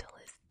 2002 until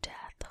his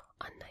death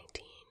on 19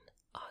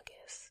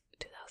 August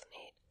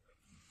 2008.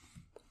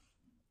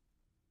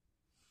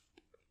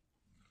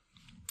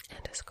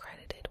 And is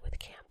credited with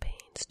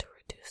campaigns to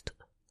reduce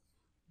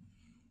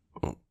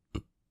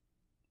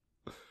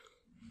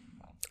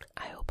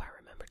I hope I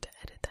remembered to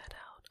edit that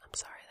out. I'm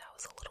sorry, that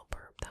was a little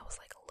burp. That was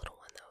like a little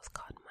one that was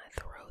caught in my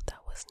throat.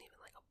 That wasn't even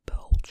like a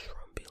belch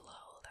from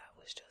below. That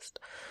was just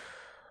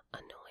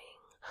annoying.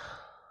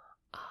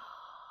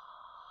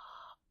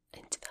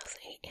 In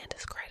 2008, and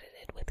is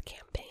credited with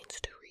campaigns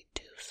to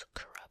reduce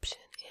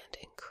corruption and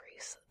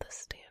increase the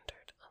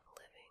standard of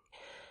living.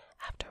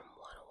 After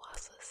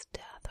Mwanawasa's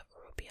death,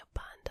 Rupia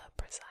Banda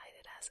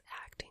presided as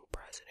acting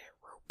president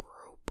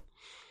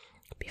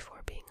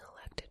before being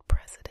elected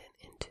president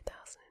in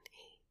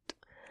 2008.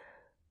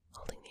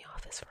 Holding the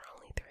office for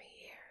only 3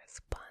 years,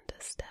 Banda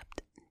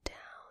stepped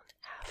down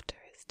after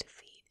his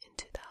defeat in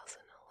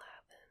 2011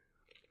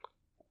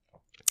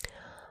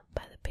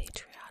 by the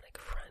Patriotic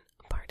Front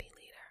Party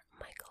leader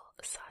Michael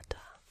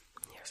Sata.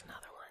 Here's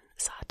another one.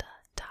 Sata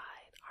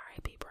died,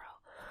 R.I.P. bro,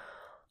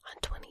 on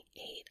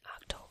 28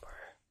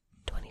 October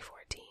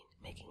 2014,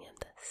 making him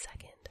the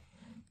second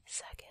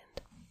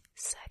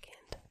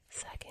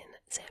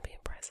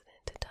Zambian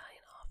president to die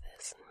in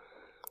office.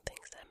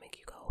 Things that make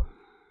you go,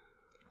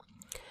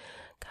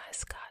 Guy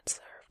Scott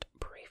served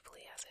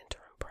briefly as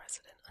interim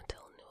president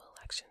until new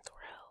elections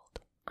were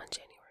held on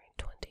January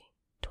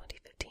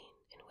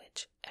 2015, in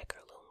which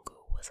Edgar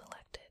Lungu was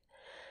elected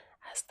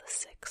as the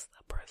 6th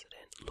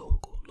president.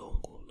 Lungu,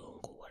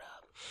 what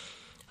up?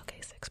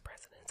 Okay, 6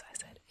 presidents, I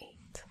said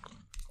 8.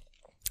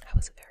 I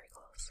was very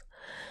close.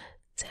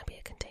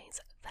 Zambia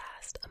contains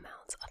vast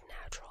amounts of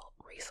natural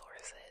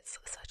resources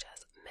such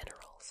as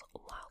minerals,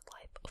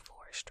 wildlife,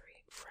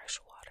 forestry, fresh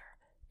water,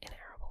 and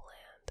arable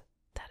land.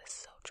 That is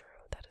so true.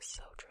 That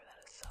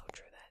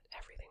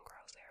everything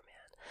grows there,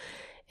 man.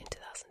 In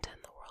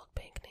 2010, the World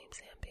Bank named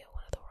Zambia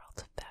one of the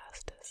world's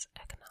fastest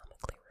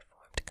economically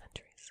reformed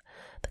countries.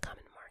 The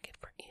common market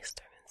for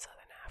Eastern and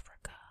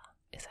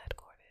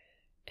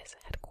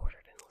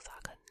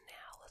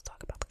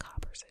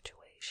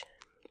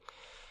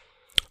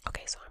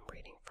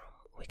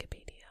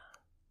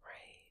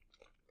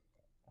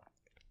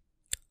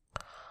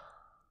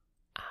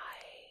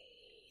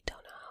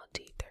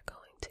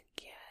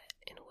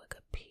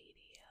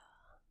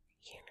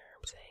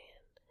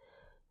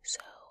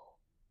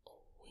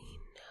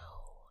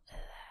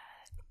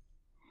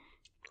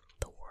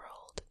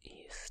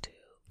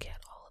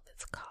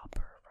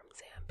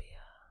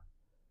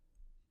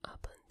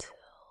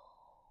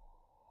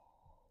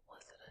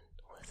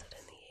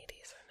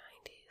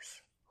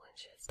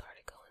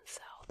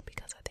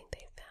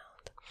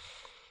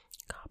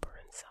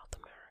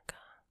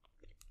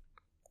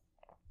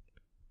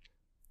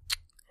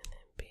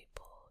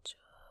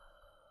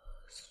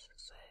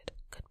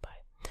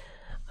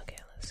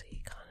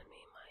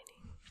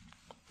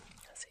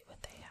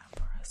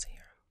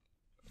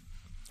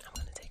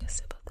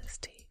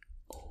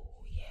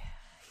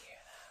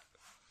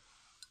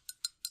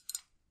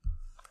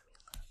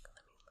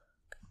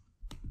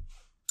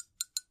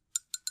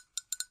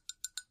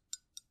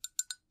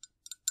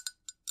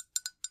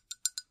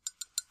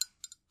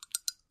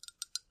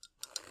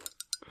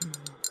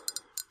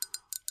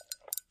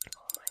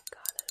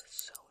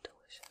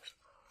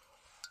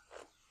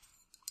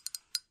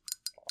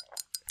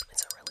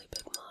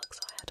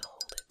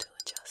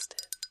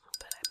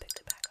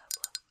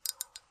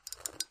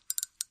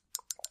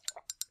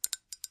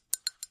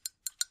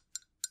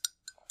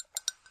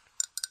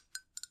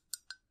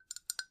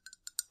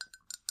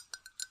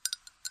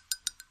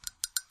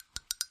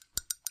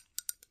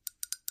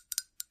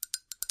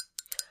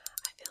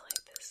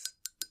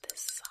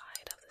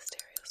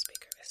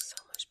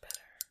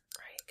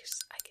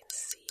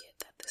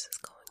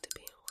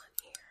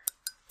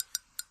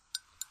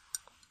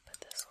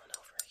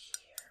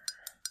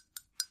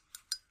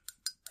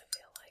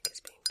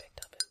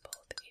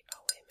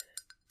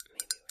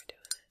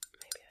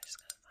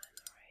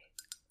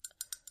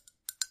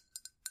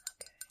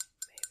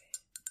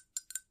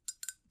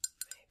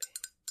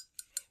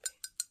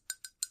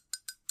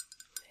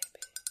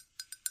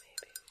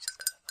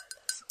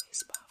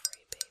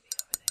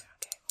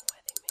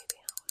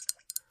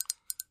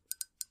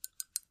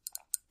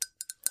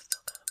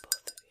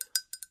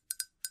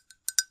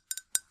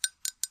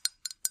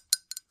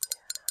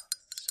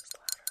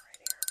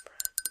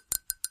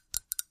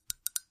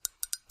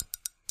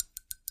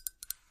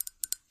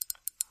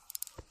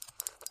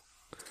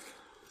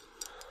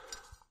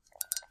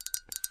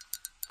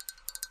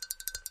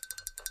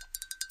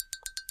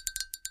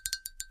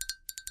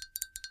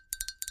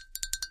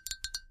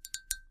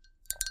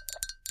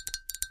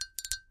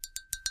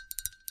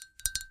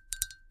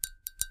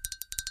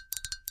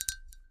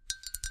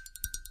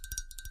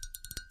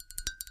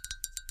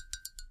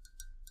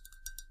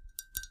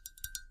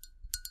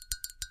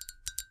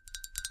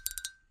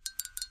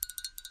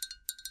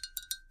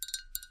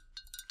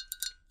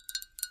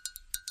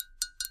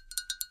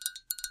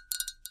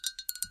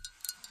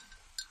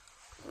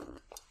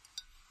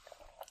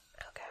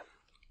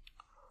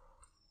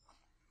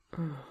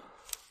Damn,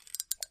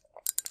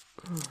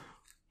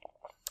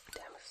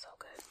 it's so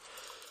good.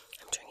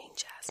 I'm drinking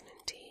jasmine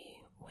tea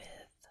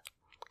with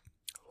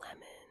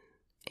lemon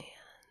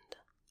and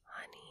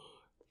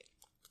honey.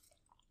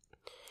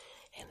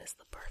 And it's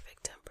the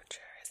perfect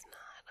temperature. It's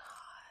not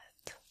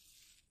hot.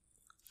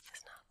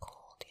 It's not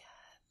cold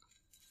yet.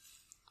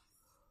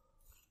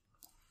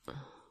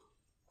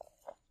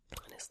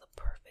 And it's the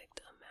perfect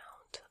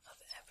amount of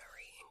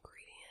every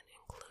ingredient,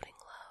 including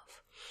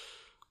love.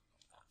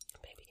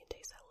 Baby can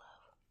taste that love.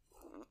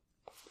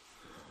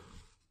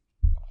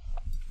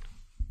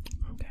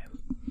 Okay.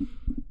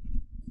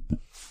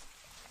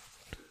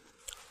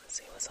 Let's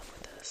see what's up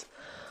with this.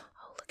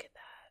 Oh, look at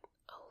that.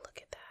 Oh,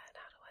 look at that.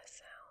 How do I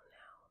sound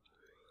now?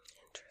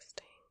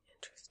 Interesting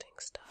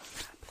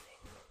stuff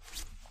happening.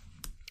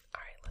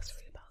 Alright, let's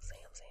read about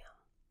Zam, Zambia.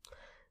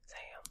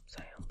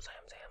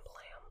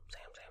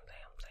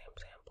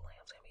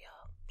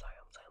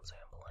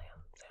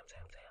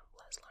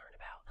 Let's learn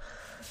about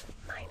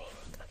mining.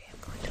 Okay, I'm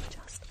going to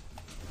adjust.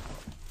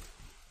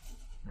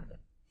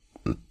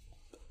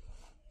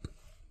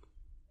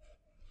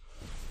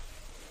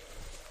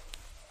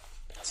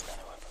 That's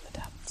another one from the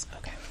tablets.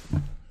 Okay.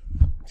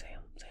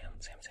 Zam, slam.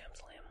 Zam,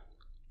 blam.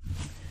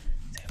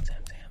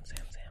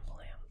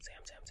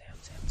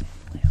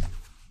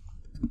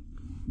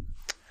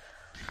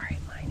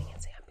 Alright, mining in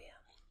Zambia.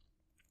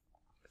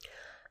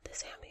 The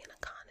Zambian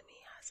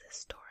economy has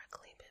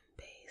historically been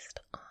based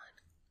on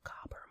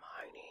copper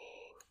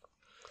mining.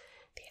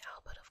 The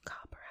output of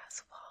copper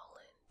has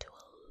fallen to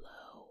a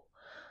low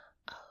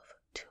of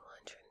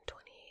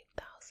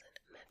 228,000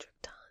 metric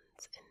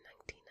tons in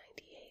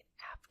 1998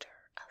 after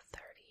a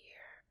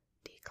 30-year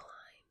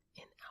decline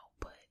in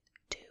output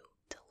due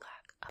to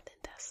lack of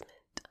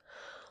investment,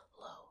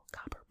 low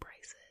copper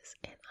prices,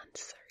 and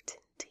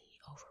uncertainty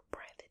over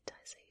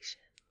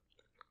privatization.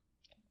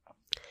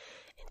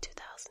 In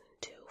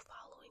 2002,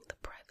 following the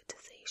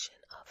privatization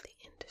of the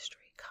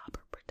industry,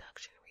 copper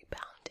production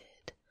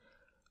rebounded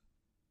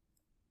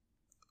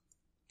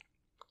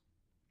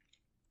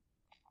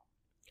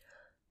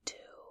to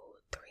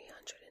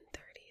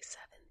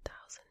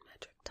 337,000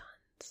 metric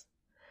tons.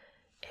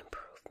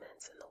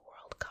 Improvements in the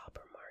world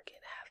copper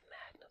market have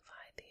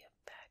magnified the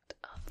effect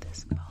of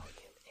this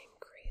volume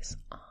increase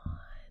on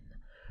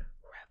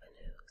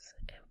revenues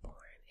and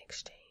foreign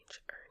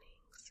exchange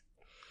earnings.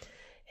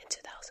 In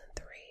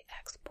 2003,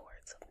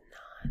 exports of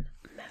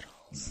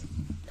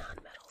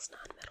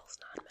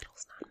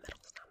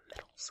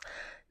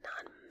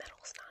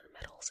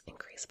non-metals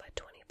increased by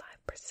 25%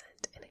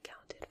 and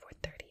accounted for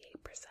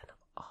 38% of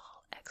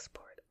all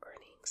export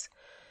earnings,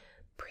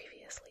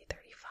 previously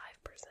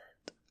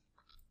 35%.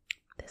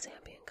 The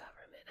Zambian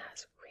government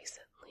has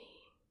recently,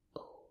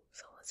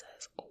 someone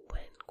says,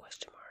 when, ?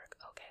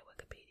 Okay,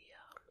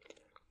 Wikipedia.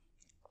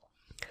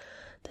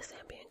 The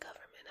Zambian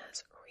government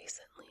has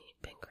recently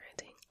been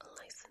granting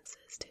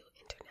licenses to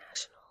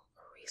international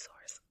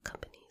resource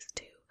companies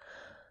to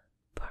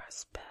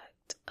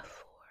prospect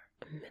for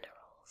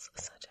minerals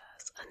such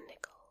as a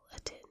nickel, a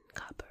tin,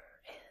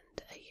 copper,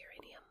 and a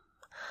uranium.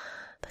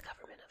 The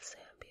government of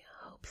Zambia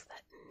hopes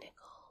that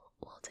nickel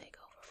will take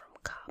over from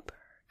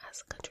copper as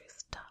the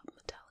country's top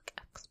metallic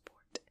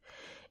export.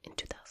 In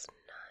 2009,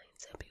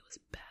 Zambia was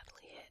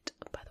badly hit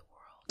by the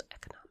world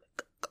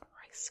economic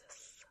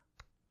crisis.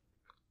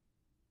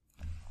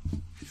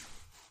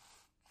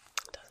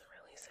 Doesn't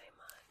really say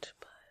much,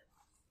 but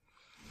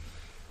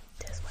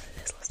it is what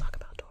it is. Let's talk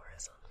about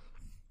tourism.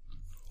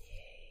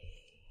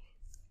 Yay.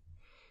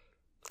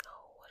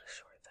 Oh, what a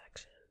short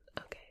section.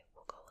 Okay,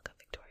 we'll go look up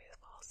Victoria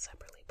Falls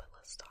separately, but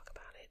let's talk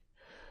about it.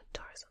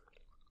 Tourism.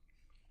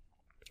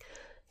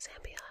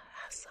 Zambia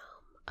has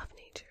some of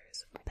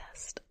nature's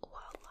best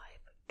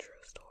wildlife,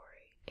 true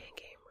story, and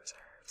game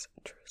reserves,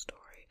 true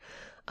story,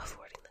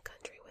 affording the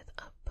country with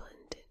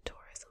abundant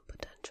tourism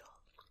potential.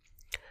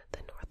 The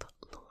North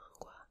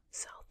Luangwa,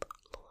 South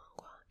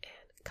Luangwa,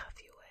 and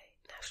Kafue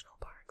National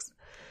Parks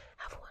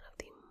have one of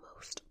the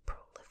most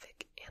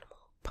prolific animal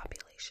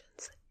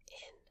populations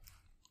in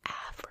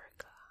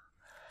Africa.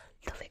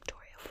 The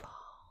Victoria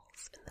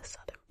Falls in the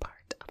southern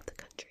part of the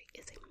country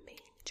is a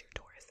major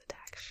tourist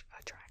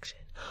attraction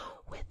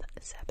with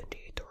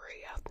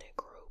 73 ethnic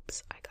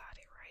groups. I got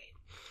it right.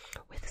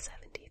 With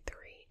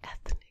 73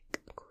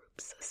 ethnic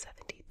groups.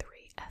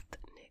 73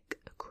 ethnic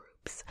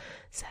groups.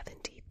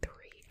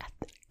 73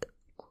 ethnic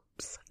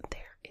groups.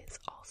 There is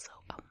also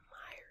a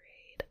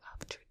myriad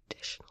of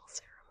traditional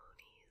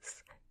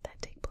ceremonies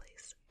that take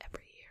place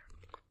every year.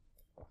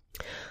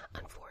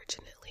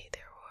 Unfortunately,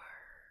 there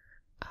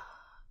were,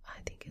 I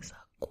think it's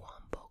a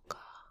Kwamboka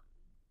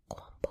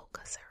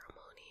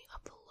ceremony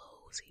of the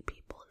Lozi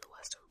people in the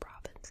Western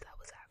Province that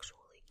was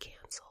actually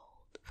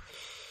canceled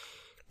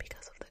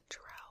because of the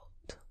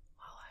drought.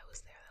 While I was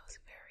there, that was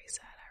very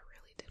sad. I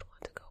really did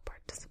want to go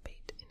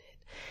participate in it.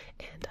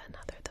 And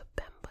another, the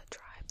Bemba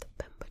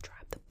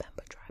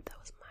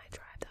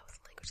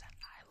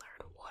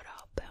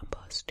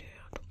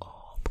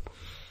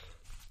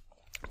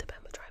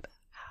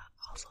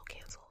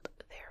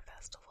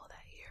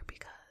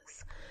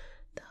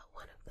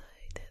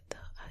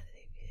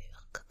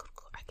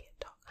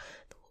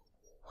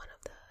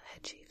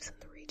chiefs in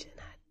the region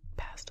had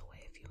passed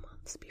away a few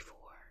months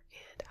before,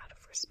 and out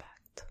of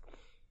respect,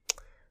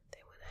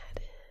 they went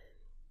ahead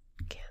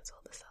and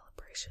canceled the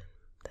celebration,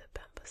 the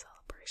Pemba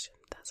celebration.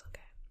 That's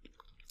okay.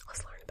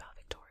 Let's learn about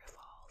Victoria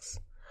Falls.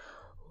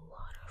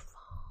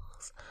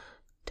 Waterfalls.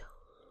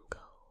 Don't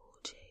go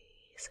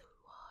chasing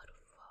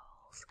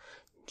waterfalls.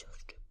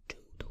 Just to do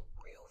the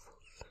real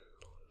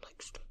like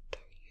stuff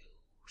they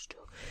used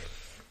to.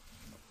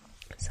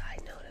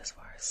 Side note as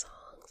far as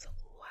songs,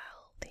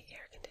 while the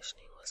air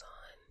conditioning was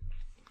on,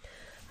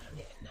 I don't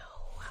even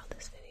know how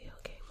this video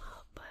came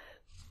up, but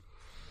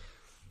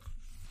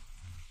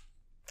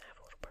I have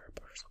a little burp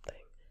or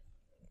something.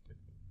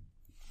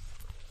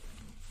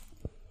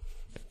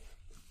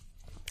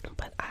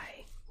 But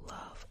I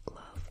loved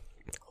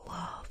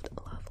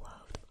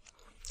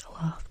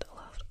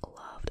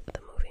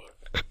the movie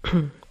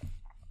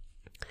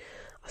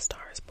A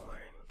Star is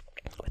Born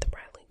with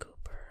Bradley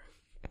Cooper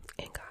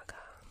and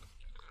Gaga.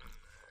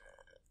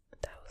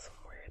 That was some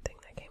weird thing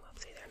that came up.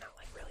 See, they're not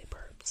like really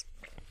burps.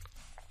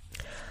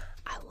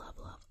 I love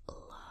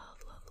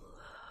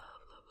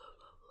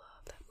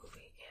that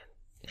movie. And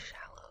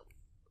Shallow.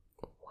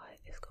 What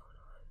is going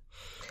on?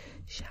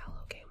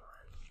 Shallow came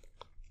on.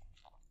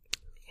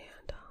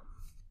 And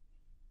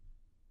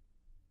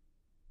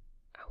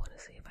I want to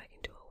see if I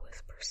can do a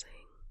whisper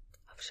sing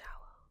of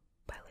Shallow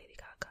by Lady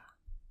Gaga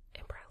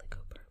and Bradley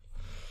Cooper.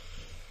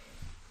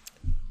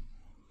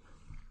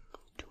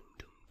 Doom,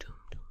 doom, doom,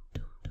 doom,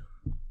 doom,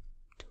 doom.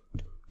 Doom,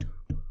 doom, doom,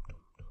 doom,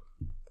 doom,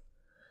 doom.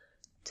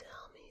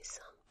 Tell me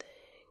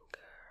something,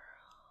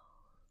 girl.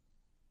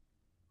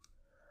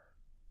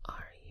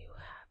 Are you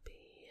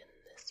happy in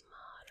this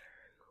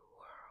modern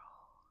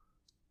world?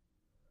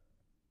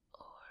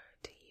 Or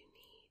do you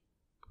need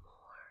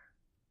more?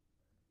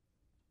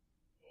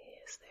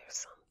 Is there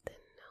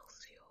something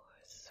else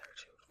you're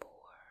searching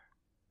for?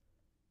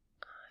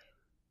 I'm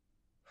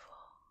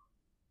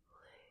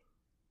falling.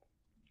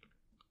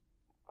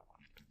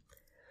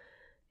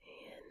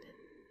 And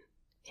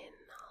in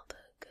all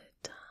the good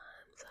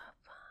times, I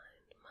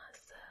find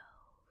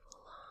myself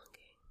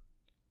longing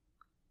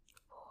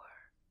for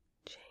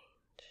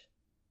change.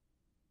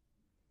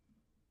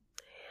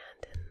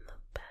 And in the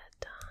bad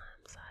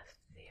times, I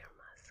fear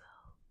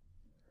myself.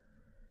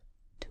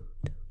 Doom,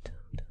 doom,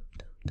 doom, doom,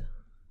 doom,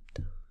 doom,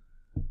 doom.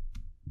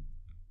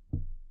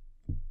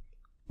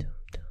 Doom,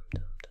 doom,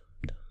 doom, doom,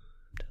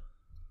 doom, doom.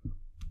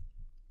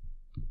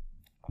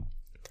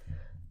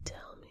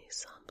 Tell me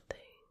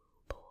something,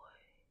 boy.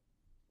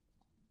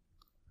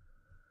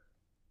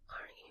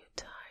 Aren't you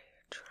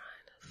tired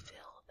trying to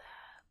fill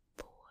that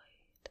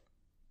void?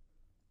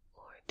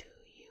 Or do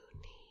you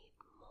need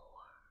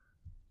more?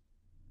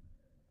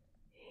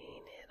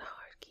 Ain't it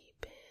hard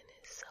keeping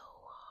it so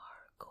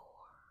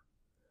hardcore?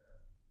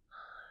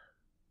 I'm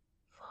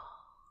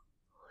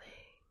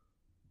falling.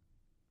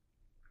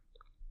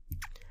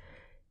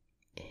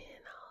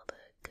 In all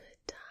the good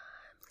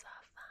times,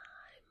 I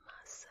find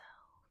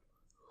myself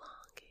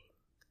longing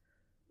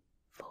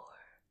for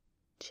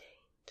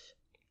change.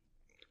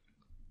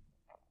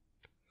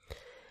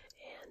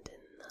 And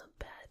in the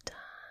bad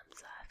times,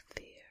 I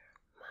fear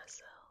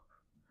myself.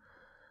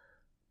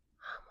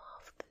 I'm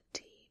off the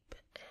deep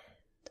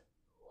end.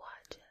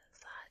 Watch as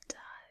I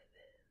dive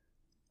in.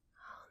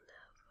 I'll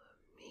never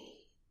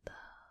meet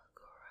the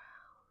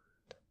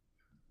ground.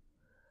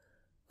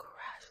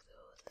 Crash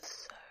through the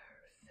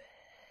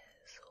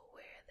surface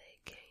where they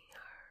can't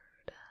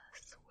hurt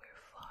us.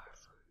 We're far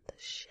from the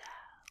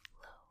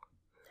shallow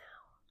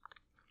now.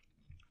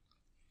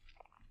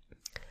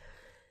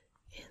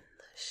 In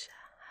the shallow.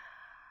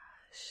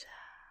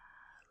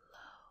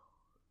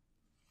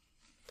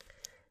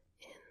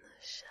 In the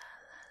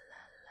shallow.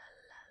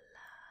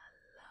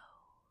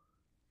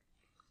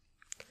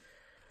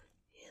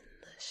 In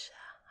the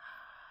shallow.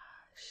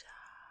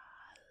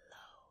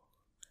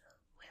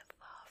 We're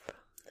far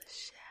from the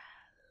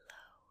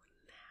shallow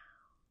now.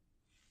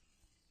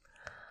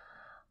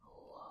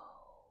 Whoa,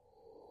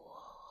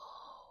 whoa,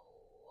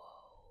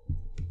 whoa,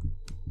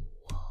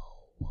 whoa,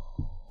 whoa,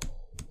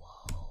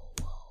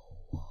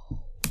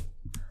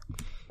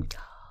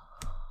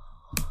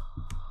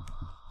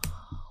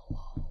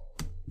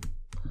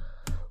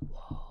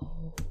 whoa,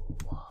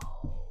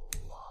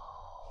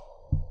 whoa.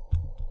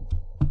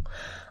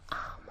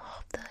 I'm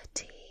off the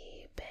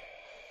deep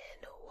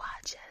end.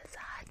 Watch as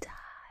I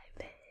dive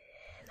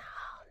in.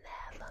 I'll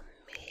never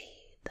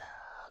meet the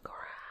ground.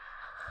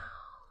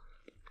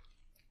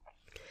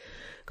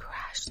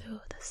 Crash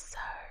through the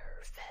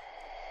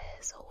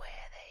surface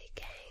where they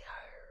can't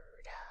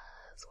hurt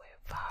us.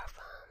 We're far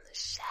from the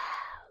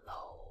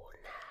shallow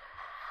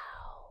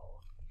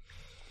now.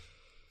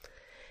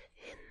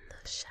 In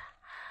the shallow.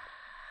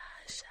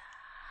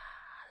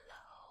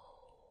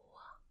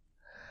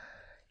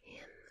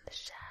 In the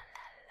shallow.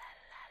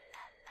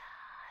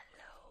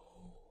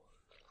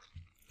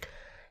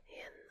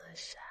 In the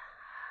shallow.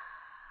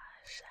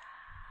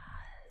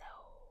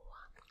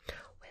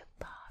 We're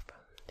far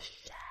from the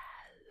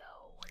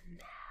shallow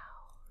now.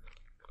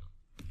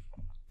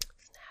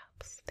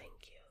 Snaps. Thank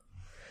you.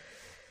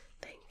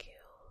 Thank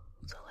you.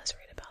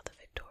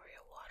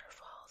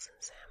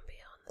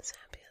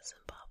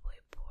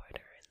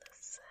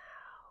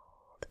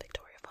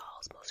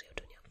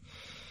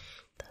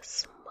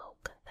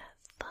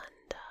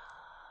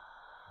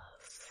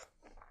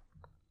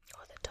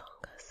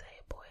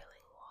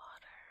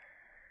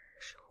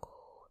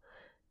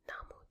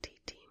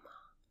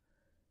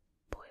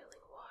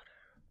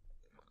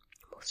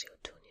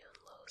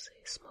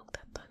 smoke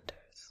that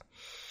thunders.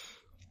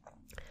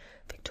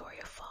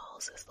 Victoria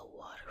Falls is the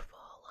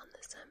waterfall on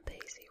the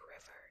Zambezi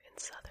River in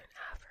southern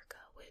Africa,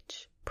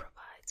 which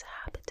provides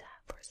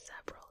habitat for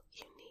several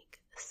unique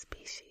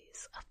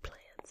species of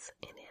plants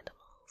and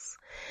animals.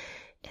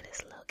 It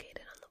is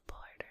located on the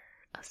border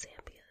of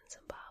Zambia and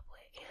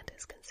Zimbabwe and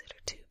is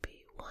considered to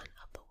be one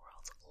of the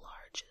world's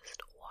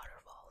largest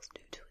waterfalls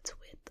due to its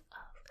width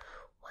of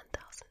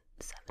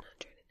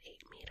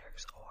 1,708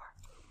 meters or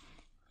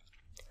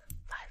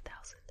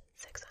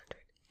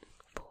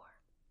 5,604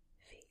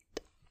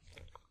 feet.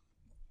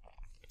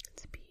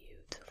 It's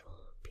beautiful,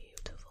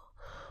 beautiful.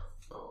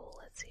 Oh,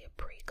 let's see a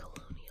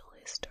pre-colonial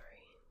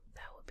history.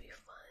 That would be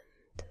fun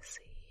to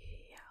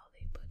see how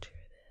they butcher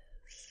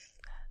this.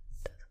 That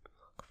doesn't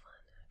look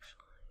fun,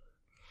 actually.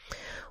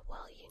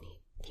 Well, you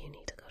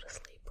need to go to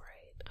sleep,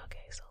 right?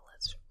 Okay, so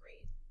let's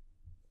read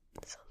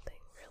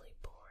something really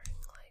boring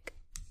like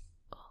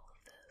all of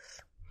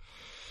this.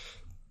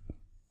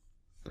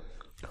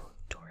 Oh,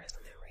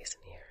 tourism in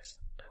recent years.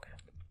 Okay.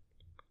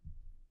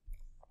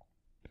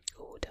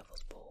 Ooh,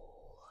 Devil's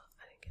Bowl.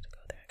 I didn't get to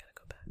go there. I gotta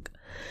go back.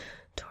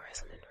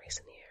 Tourism in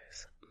recent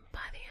years.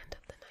 By the end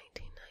of the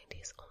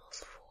 1990s,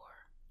 almost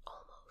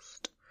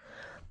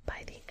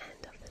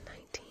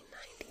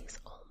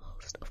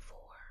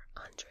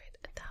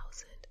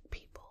 400,000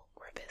 people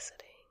were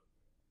visiting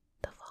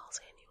the falls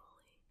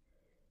annually,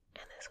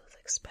 and this was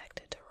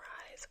expected to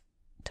rise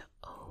to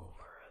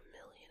over 1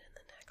 million in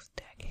the next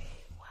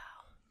decade. Wow.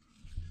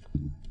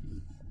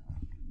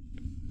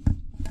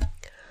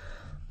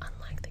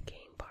 Unlike the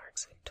game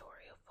parks,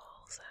 Victoria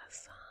Falls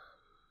has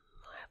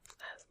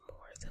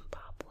more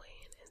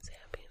Zimbabwean and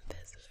Zambian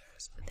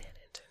visitors than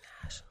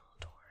international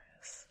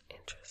tourists.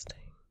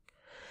 Interesting.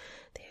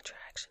 The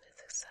attraction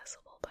is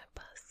accessible by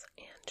bus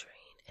and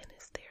train and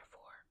is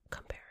therefore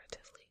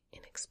comparatively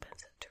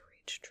inexpensive to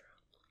reach. True.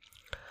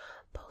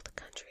 Both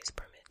countries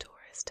permit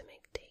tourists to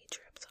make day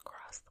trips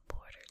across the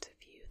border to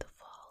view the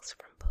falls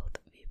from both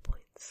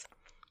viewpoints.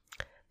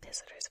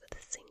 Visitors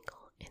with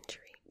single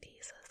entry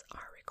visas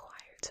are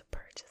required to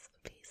purchase a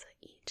visa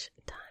each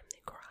time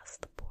they cross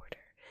the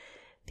border.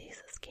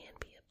 Visas can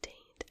be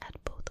obtained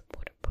at both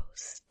border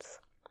posts.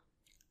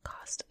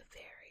 Costs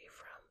vary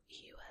from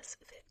US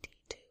 $50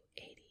 to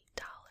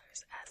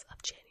 $80 as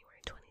of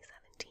January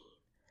 2017.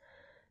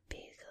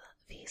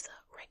 Visa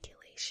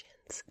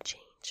regulations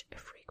change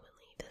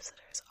frequently.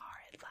 Visitors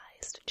are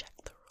advised to check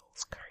the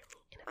rules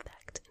currently in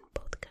effect in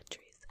both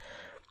countries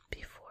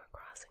before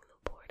crossing the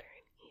border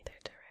in either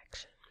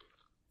direction.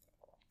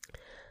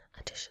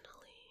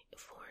 Additionally,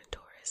 foreign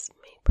tourists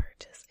may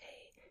purchase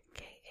a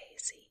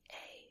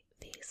KACA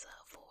visa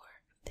for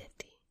 $50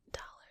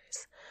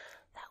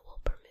 that will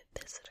permit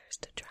visitors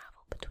to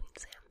travel between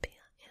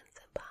Zambia and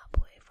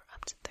Zimbabwe for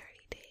up to 30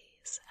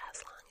 days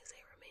as long as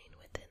they remain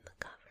within the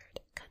covered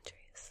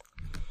countries.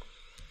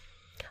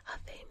 A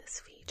famous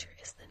feature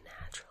is the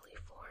naturally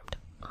formed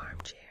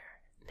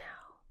armchair,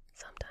 now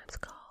sometimes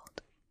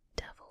called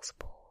Devil's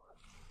Bowl.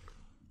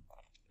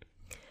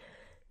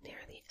 Near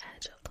the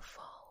edge of the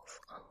falls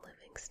on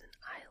Livingston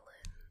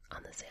Island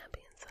on the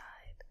Zambian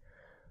side,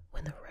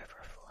 when the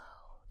river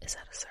flow is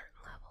at a certain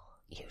level,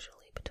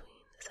 usually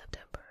between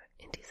September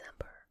and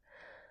December,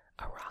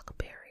 a rock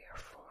barrier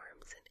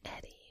forms an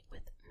eddy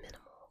with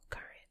minimal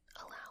current,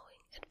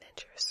 allowing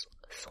adventurous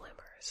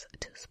swimmers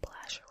to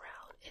splash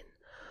around in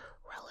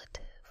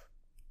relative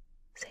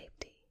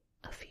safety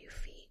a few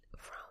feet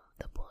from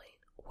the point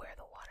where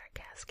the water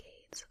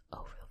cascades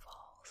over the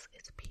falls.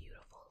 It's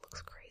beautiful. It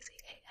looks crazy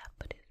AF,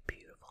 but it's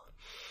beautiful.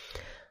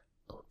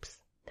 Oops.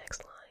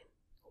 Next line.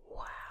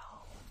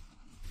 Wow.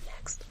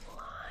 Next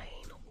line.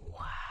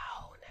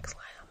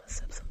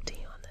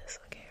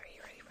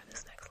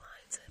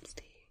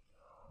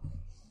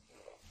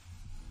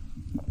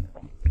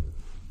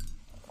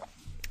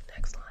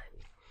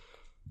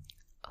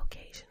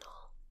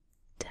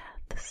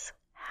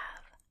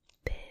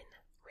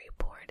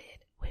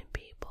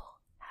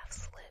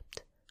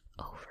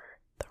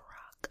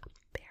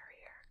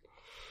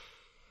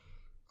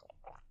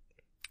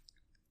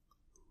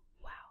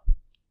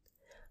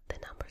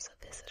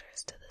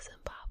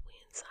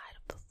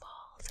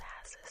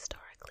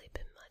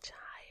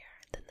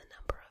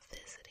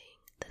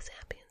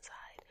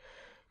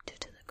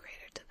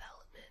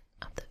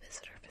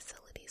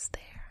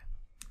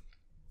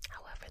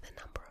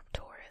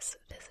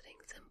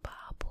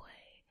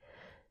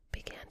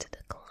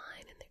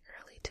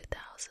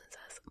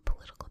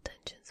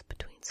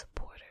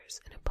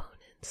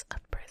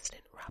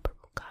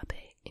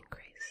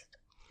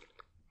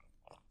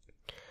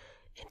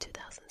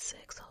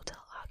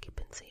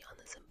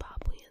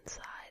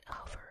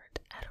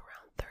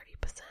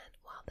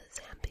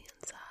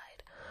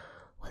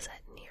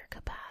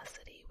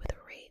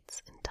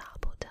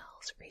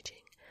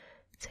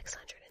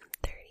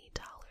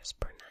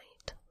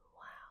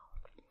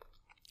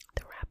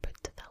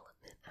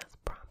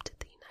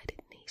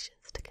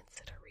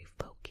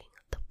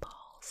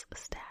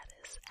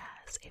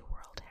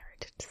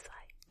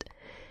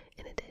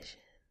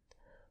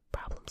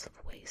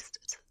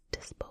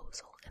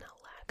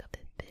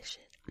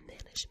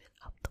 management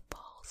of the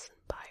fall's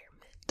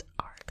environment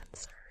are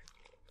concerned.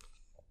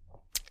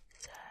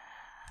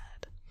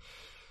 Sad.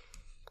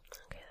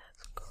 Okay,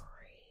 that's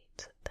great.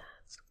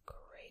 That's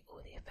great.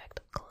 Ooh, the effect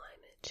of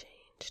climate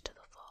change to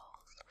the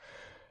falls.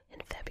 In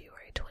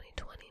February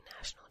 2020,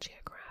 National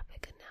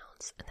Geographic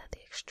announced that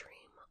the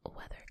extreme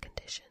weather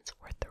conditions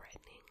were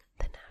threatening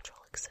the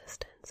natural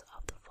existence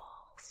of the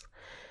falls.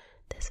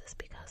 This is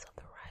because of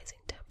the rising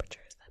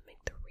temperatures that make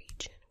the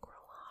region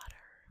grow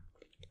hotter.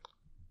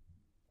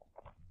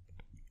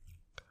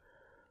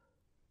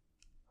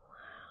 Wow.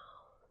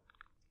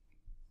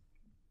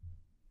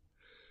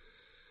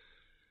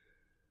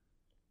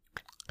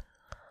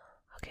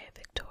 Okay,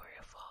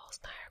 Victoria Falls,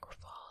 Niagara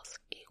Falls,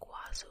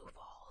 Iguazu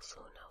Falls.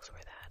 Who knows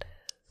where that is?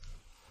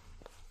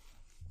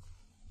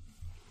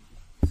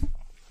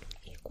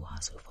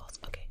 Iguazu Falls.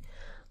 Okay,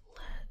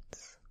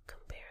 let's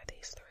compare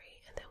these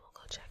three, and then we'll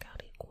go check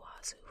out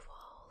Iguazu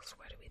Falls.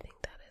 Where do we think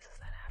that is? Is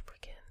that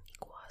African?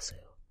 Iguazu?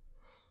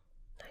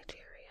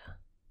 Nigeria?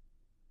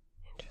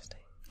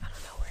 Interesting. I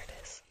don't know where it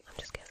is. I'm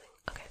just guessing.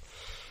 Okay.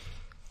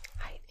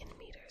 Height in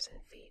meters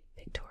and feet.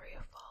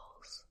 Victoria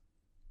Falls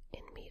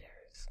in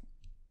meters,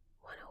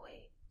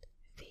 108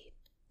 feet,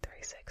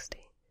 360.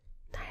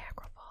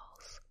 Niagara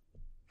Falls,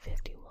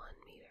 51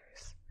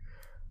 meters,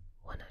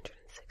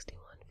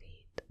 161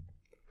 feet.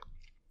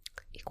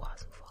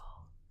 Iguazu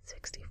Fall,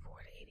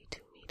 64 to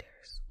 82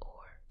 meters,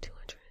 or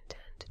 210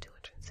 to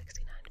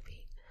 269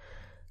 feet.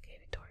 Okay,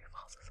 Victoria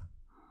Falls is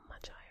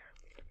much higher.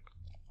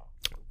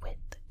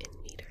 Width in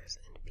meters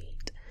and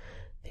feet.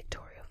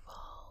 Victoria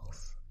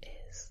Falls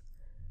is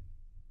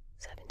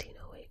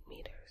 1708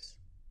 meters,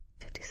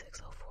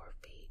 5604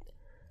 feet.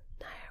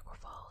 Niagara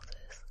Falls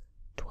is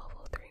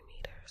 1203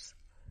 meters,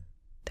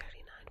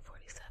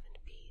 3947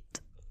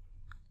 feet.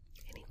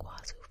 And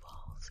Iguazu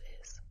Falls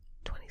is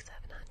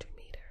 2700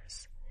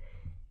 meters,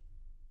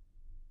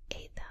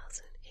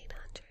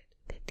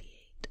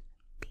 8858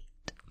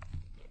 feet.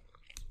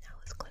 Now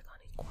let's click on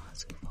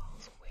Iguazu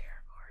Falls.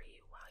 Where are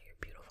you? Wow, you're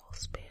beautiful.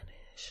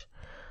 Spanish.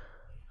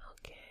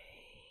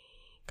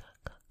 Okay.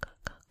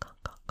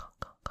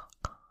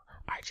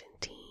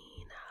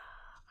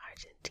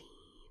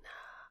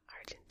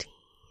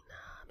 Argentina.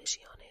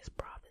 Misiones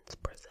Province,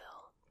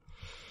 Brazil.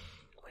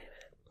 Wait a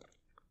minute.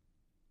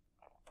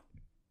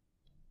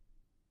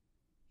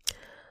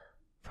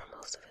 For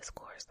most of its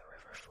course, the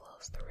river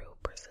flows through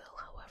Brazil.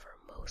 However,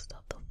 most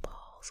of the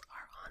falls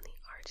are on the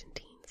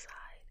Argentine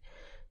side.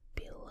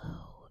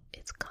 Below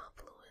its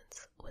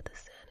confluence with the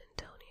San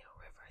Antonio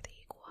River, the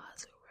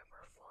Iguazu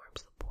River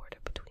forms the border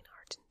between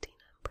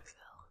Argentina and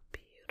Brazil.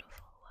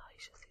 Beautiful. Wow, you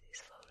should see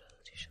these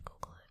photos. You should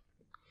Google it.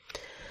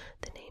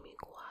 The name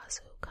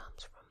Iguazu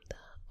comes from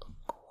the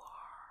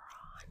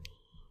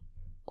Guarani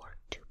or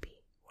Tupi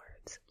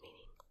words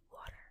meaning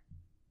water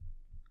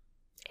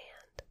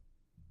and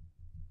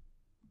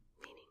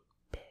meaning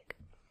big.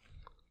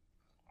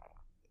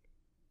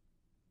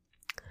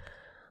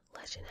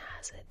 Legend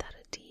has it that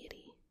a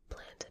deity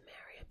planned to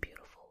marry a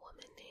beautiful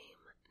woman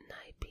named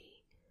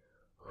Naipe,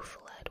 who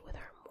fled with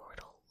her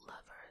mortal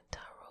lover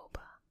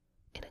Taroba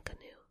in a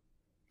canoe.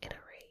 In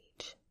a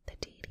rage, the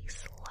deity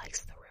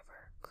sliced the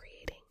river,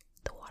 creating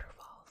the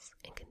waterfalls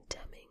and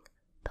condemning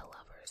the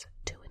lovers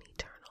to an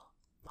eternal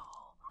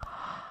fall.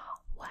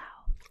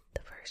 Wow.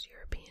 The first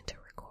European to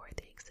record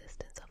the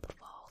existence of the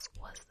falls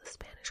was the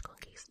Spanish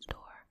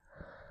conquistador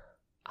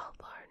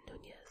Alvar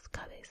Núñez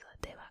Cabeza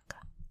de Vaca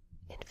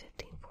in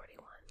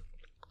 1541.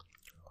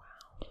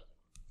 Wow.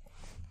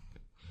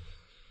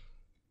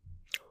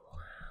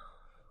 Wow.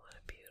 What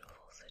a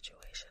beautiful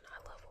situation. I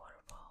love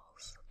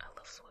waterfalls. I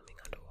love swimming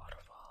under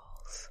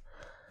waterfalls.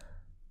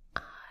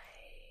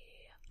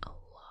 I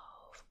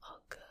love a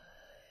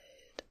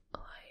good,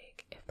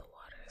 like, if the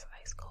water is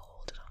ice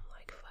cold and I'm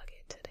like, fuck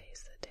it,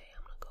 today's the day,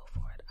 I'm gonna go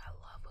for it. I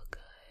love a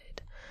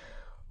good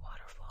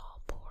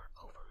waterfall. Pour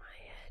over my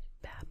head,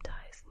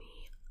 baptize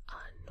me,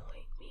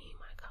 anoint me,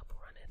 my cup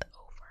runneth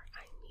over.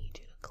 I need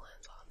you to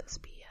cleanse all this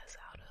BS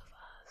out of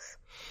us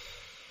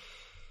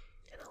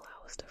and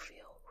allow us to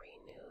feel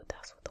renewed.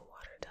 That's what the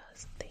water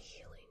does. The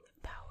healing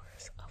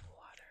powers of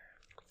water.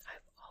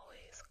 I've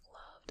always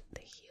loved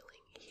the healing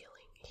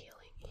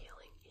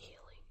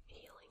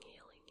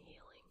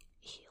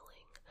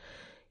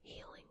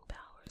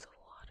powers of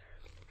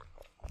water.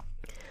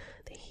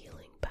 The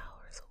healing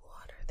powers of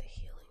water. The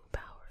healing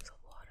powers of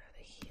water.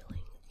 The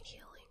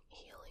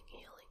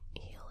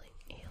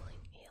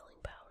healing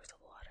powers of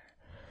water.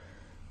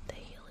 The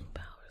healing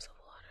powers of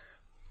water.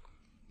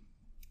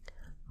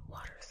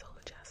 Water is so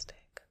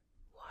majestic.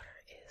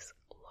 Water is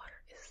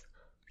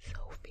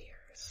so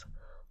fierce.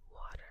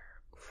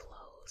 Water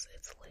flows.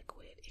 It's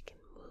liquid. It can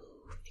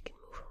move. It can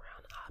move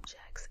around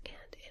objects,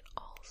 and it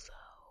also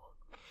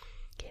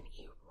can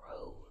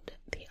erode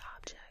the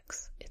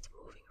objects it's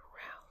moving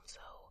around.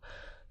 So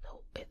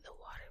the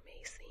water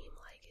may seem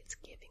like it's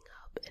giving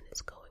up and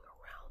it's going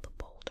around the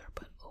boulder,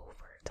 but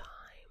over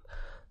time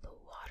the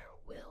water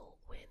will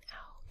win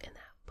out and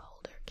that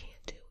boulder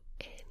can't do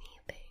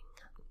anything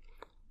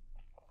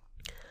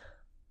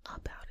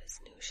about its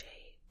new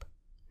shape.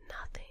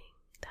 Nothing.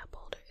 That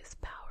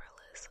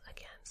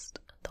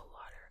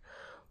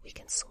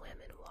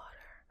swim in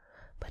water,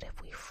 but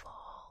if we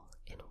fall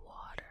in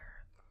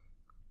water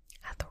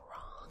at the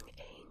wrong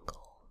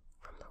angle,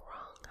 from the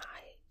wrong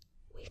height,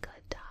 we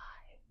could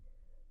die.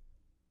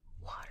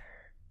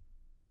 Water,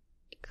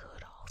 it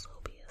could also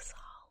be a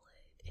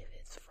solid if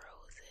it's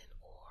frozen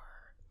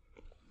or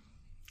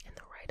in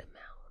the right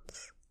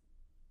amounts.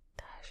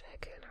 That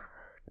shit can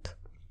hurt.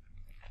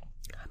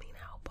 I mean,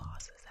 how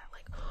boss is that?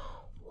 Like,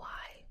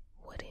 why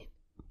wouldn't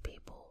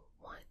people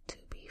want to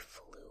be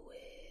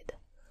fluid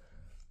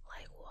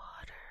like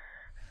water?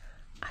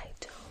 I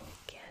don't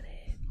get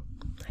it.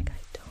 Like,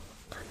 I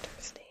don't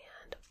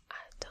understand.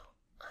 I don't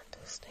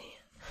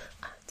understand.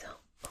 I don't.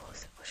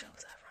 What show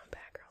was that from?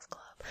 Bad Girls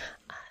Club.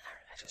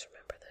 I just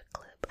remember the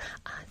clip.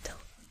 I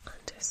don't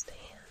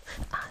understand.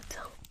 I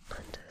don't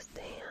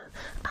understand.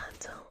 I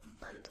don't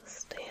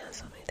understand.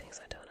 So many things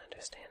I don't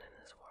understand in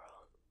this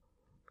world.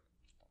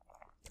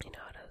 You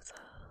know, I was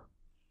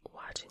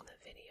watching the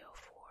video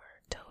for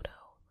Toto.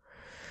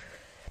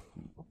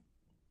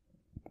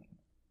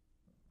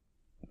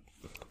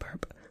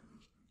 Burp.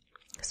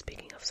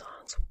 Speaking of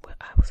songs,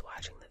 I was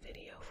watching the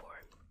video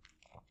for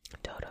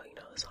Toto, you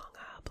know the song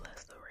I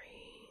Bless the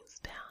Rains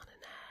down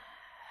in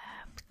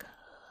Africa.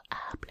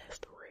 I bless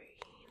the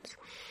rains.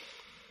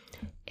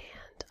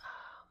 And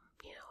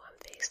you know, I'm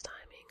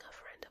FaceTiming a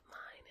friend of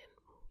mine, and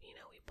you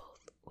know, we both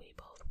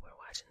were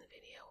watching the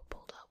video,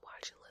 pulled up,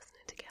 watching,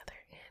 listening together,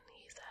 and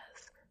he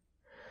says,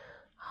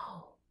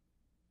 "Oh,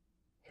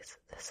 this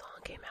song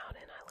came out,"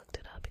 and I looked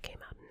it up. It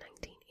came out in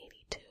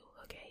 1982.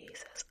 Okay, he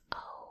says,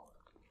 "Oh,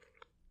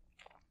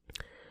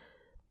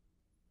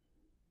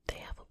 they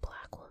have a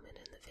black woman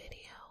in the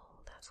video.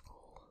 That's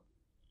cool."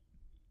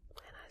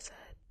 And I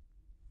said,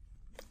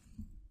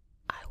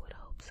 "I would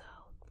hope so."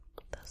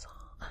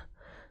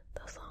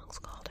 The song's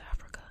called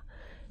Africa,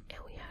 and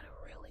we had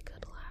a really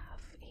good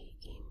laugh. He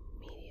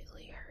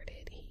immediately heard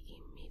it.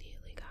 He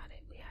immediately got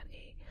it. We had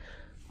a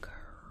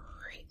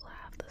great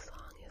laugh. The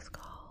song is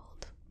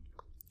called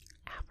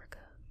Africa.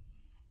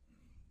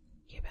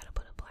 You better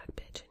put a black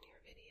bitch in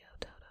your video,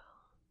 Toto.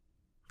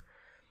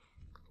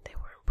 They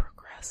weren't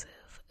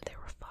progressive. They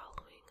were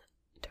following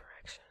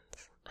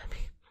directions. I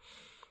mean,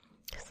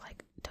 it's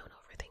like, don't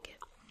overthink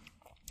it.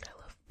 I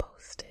love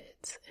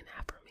post-its and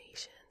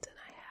affirmations, and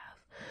I have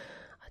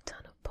a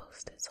ton of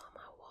post-its on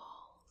my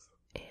walls,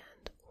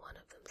 and one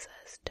of them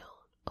says,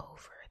 don't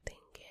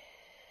overthink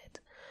it.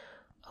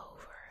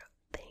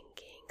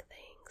 Overthinking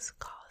things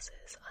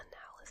causes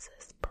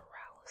analysis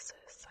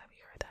paralysis. Have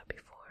you heard that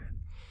before?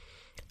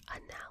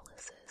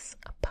 Analysis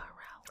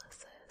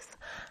paralysis.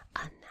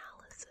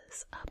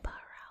 Analysis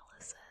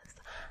paralysis.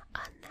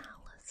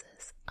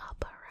 Analysis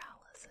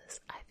paralysis.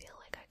 I feel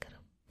like I could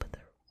have put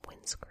the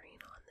windscreen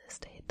on this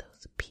to hit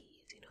those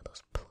P's, you know,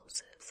 those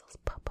plosives, those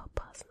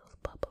pa-pa-pas, and those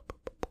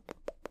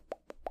pa-pa-pa-pa-pa-pa-pa.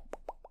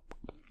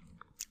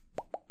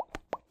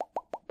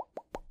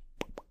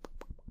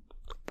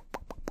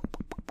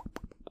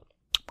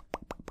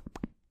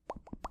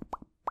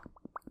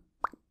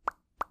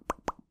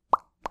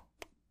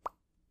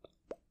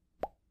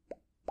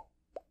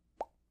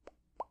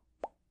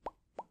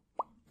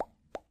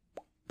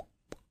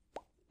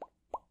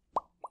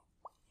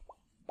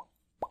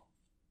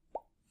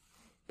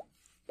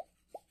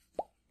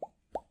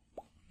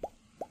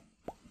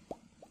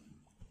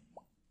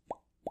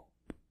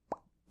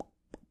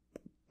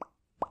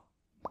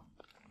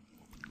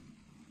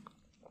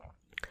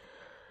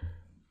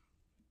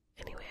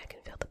 Anyway, I can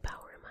feel the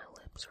power in my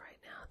lips right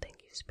now.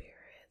 Thank you,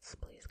 spirits.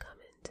 Please come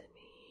into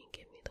me.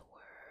 Give me the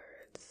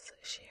words.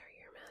 Share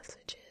your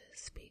messages.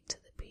 Speak to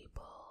the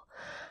people.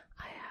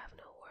 I have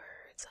no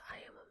words.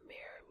 I am a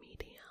mere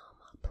medium.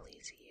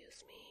 Please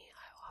use me.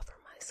 I offer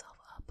myself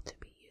up to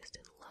be used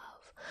in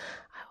love.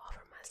 I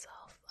offer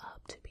myself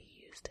up to be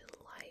used in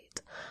light.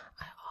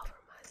 I offer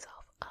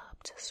myself up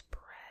to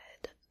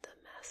spread the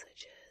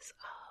messages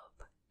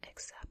of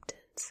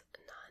acceptance,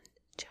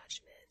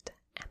 non-judgment,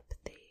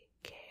 empathy,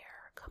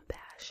 care,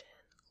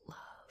 compassion,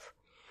 love,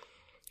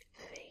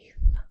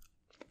 faith,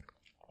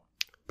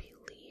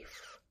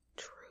 belief,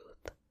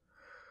 truth.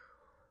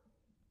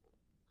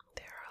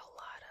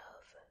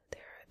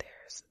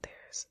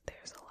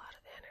 There's a lot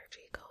of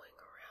energy going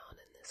around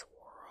in this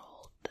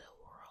world. The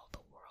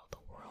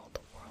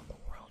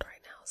world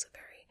right now is a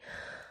very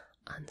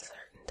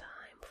uncertain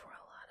time for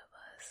a lot of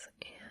us,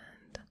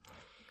 and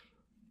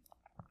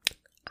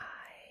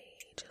I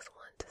just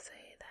want to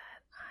say that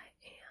I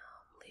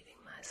am leaving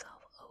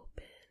myself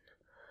open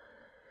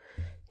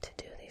to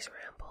do these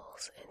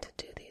rambles and to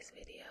do these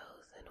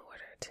videos in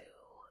order to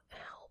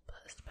help,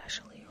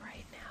 especially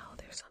right now.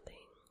 There's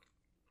something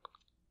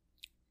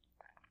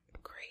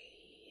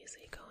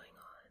crazy going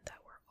on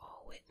that we're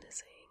all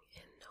witnessing,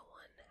 and no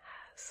one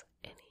has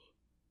any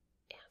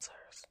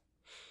answers.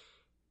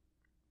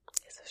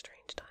 It's a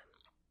strange time.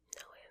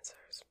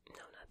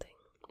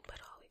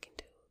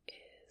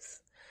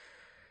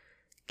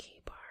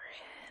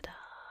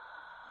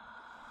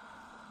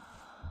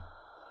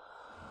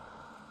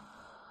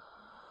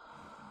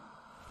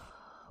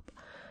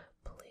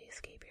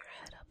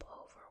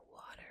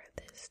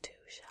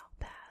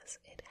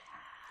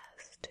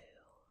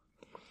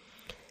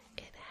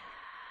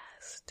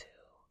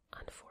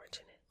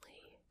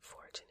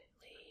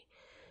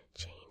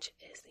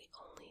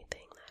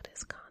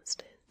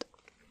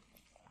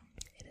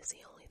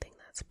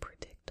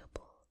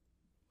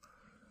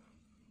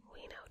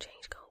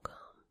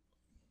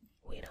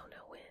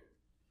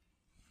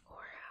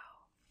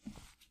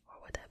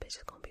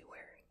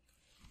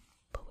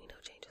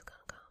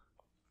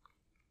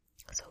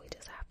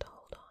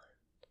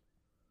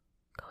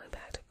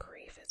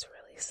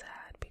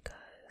 sad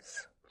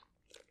because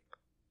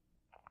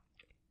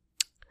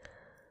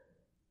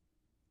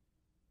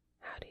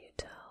how do you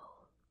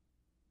tell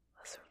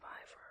a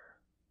survivor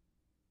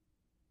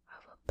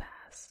of a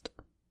past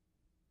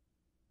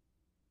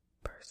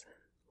person,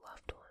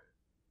 loved one,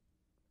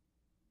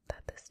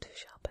 that this too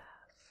shall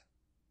pass?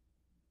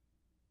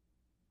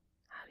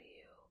 How do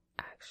you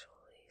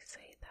actually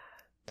say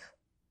that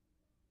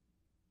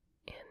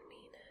and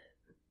mean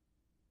it?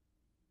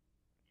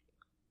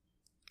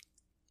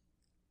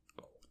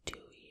 Do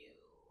you,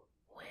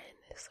 when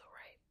is the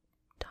right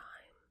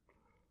time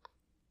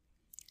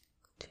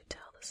to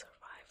tell the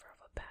survivor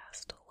of a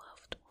past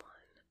loved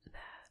one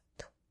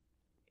that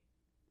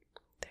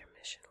their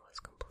mission was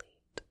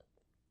complete?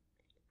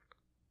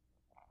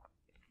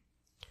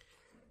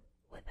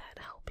 Would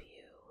that help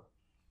you,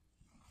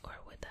 or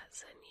would that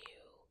send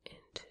you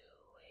into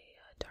a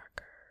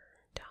darker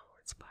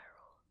downward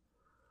spiral?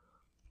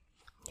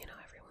 You know,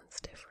 everyone's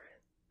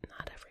different.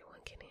 Not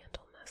everyone can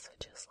handle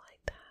messages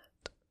like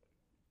that.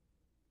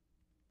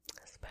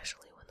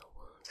 Especially when the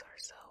wounds are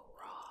so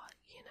raw,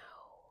 you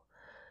know.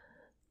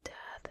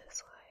 Death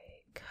is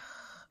like,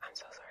 I'm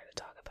so sorry to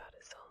talk about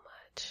it so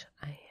much.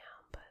 I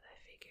am, but I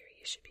figure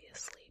you should be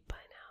asleep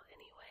by now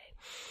anyway.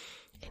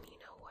 And you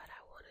know what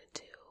I want to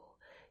do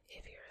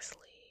if you're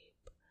asleep?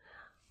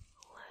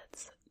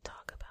 Let's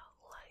talk about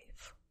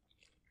life.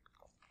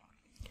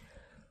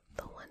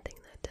 The one thing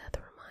that death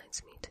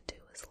reminds me to do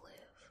is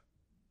live,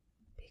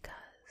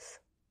 because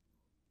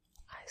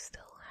I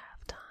still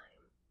have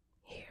time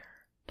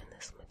here in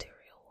this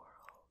material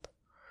world,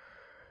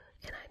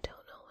 and I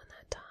don't know when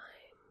that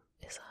time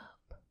is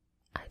up.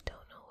 I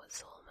don't know what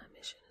soul my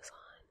mission is on.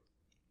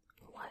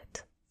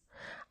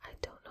 I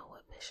don't know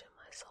what mission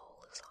my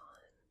soul is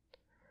on.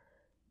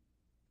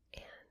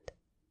 And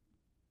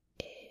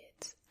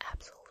it's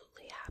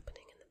absolutely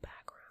happening in the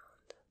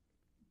background.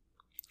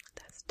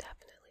 That's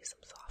definitely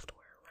some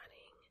software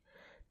running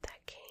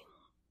that came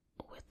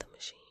with the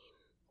machine.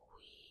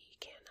 We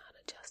cannot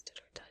adjust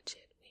it or touch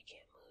it. We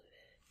can't move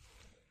it.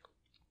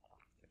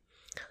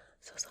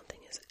 So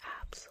something is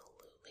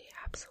absolutely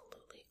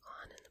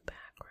on in the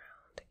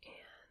background,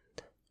 and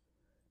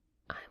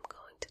I'm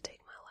going to take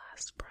my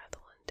last breath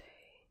one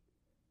day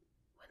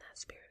when that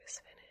spirit is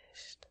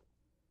finished.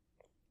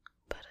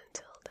 But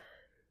until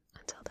then,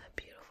 until that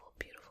beautiful,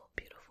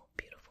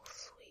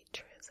 sweet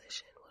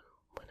transition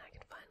when I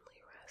can finally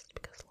rest,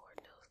 because Lord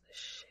knows this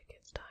shit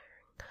gets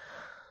tiring.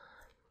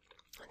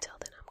 Until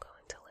then, I'm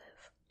going to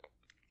live.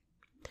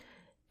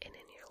 And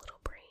in your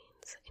little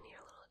brains, in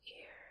your little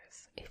ears,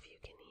 if you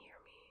can hear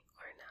me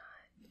or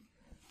not,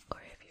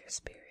 or if your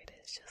spirit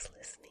is just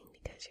listening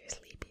because you're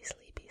sleepy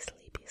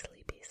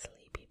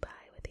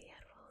with the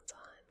headphones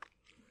on,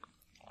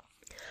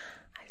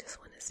 I just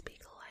want to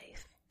speak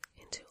life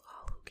into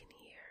all who can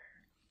hear.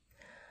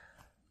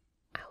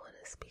 I want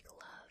to speak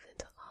love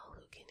into all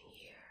who can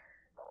hear.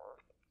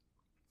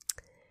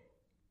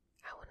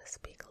 I want to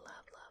speak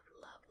love.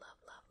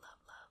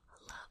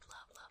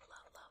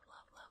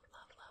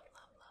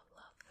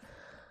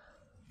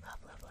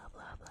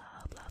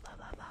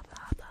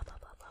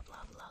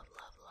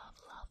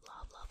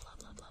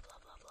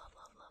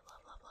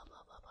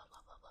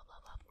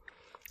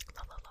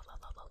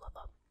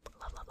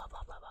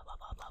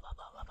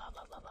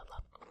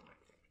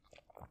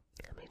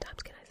 How many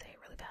times can I say it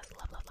really fast?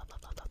 Love.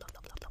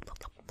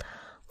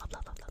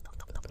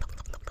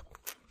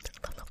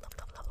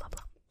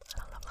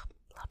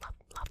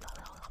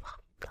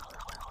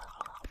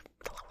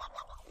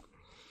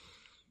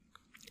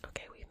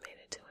 Okay, we've made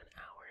it to an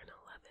hour and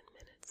 11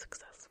 minutes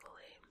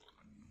successfully.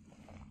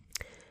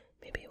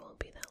 Maybe it won't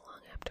be that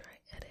long after I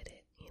edit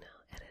it,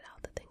 edit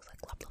out the things like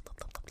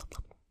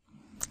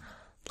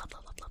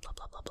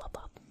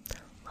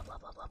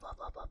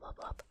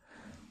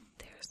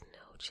there's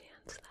no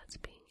chance that's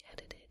being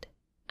edited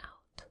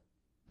out.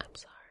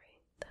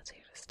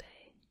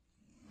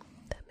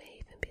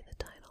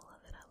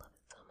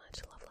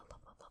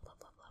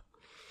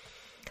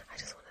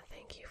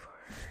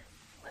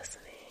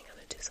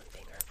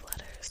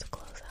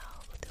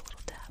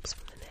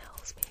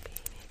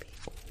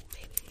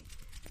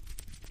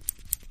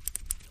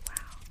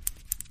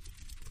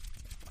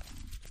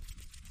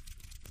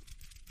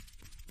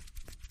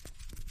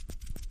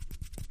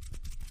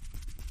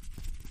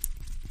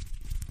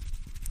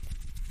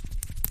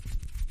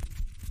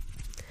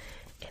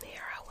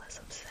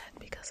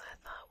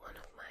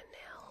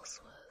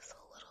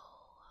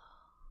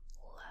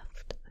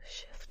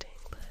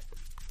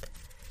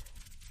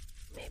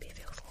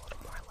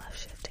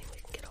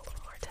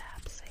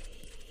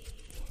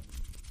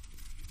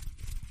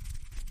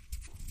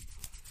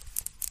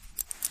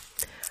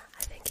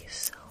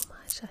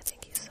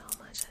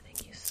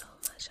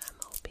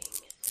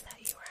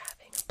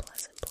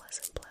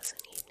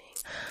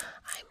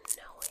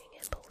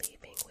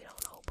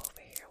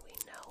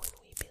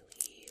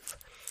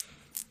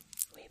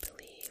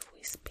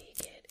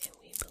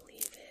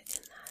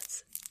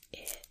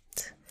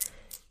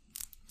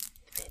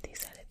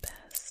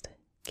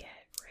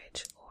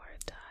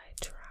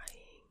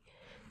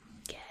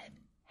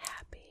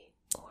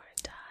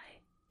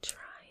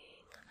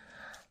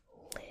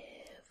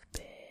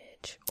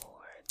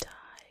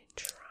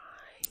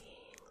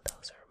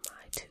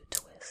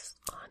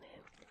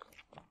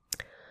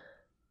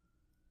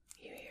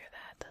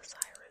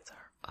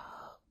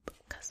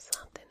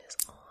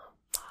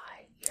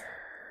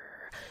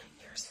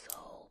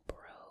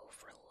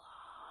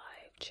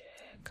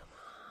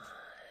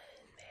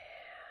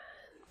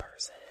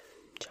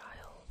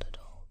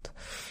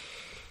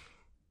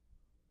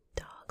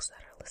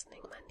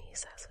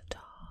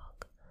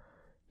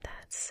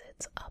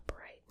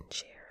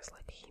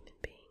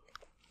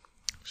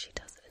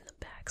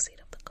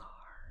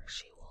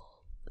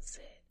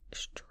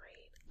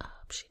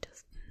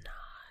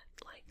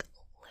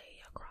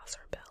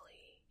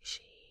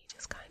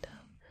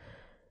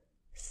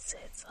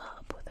 sits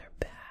up with her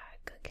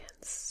back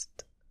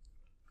against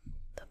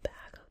the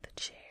back of the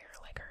chair,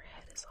 like her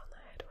head is on the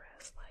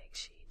headrest, like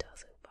she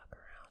doesn't fuck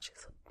around.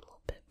 She's a little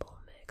pit bull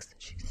mix,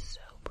 and she's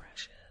so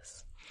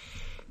precious.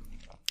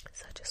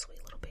 Such a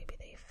sweet little baby.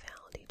 They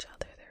found each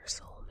other. They're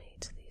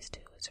soulmates, these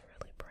two. It's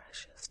really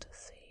precious to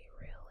see,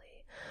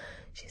 really.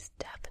 She's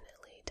definitely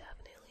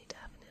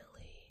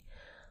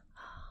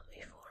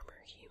a former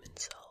human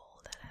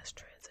soul that has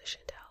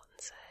transitioned out and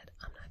said,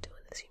 I'm not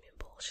doing this human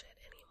bullshit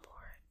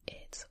anymore.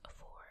 It's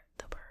for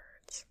the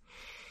birds.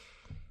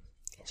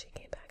 And she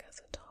came back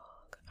as a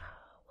dog.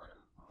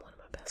 One of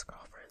my best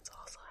girlfriends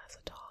also has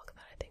a dog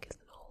that I think is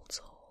an old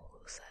soul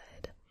who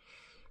said,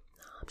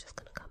 no, I'm just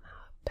gonna come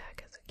out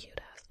back as a cute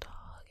ass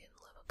dog and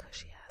live a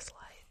cushy ass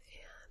life.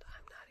 And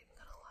I'm not even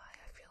gonna lie,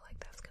 I feel like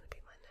that's gonna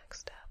be my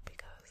next step,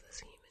 because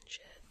this human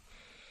shit.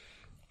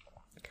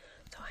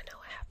 So I know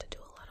I have to do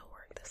a lot of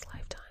work this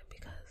lifetime,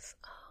 because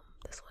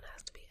this one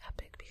has to be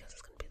epic, because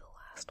it's gonna be the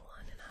last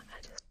one, and I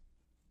just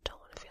don't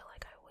want to feel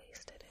like I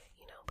wasted it,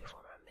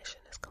 before my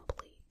mission is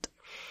complete.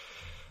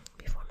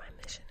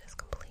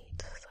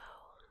 So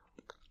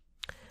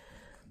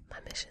my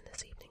mission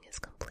this evening is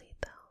complete,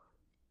 though.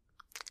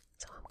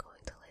 So I'm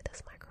going to lay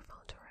this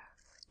microphone to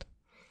rest.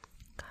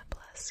 God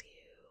bless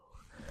you.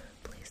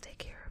 Please take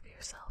care of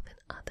yourself and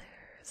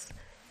others,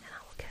 and I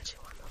will catch you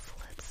on the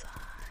flip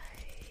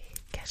side.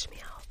 Catch me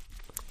out.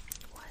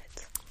 What?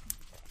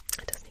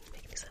 It doesn't even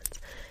make any sense.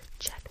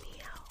 Check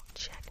me out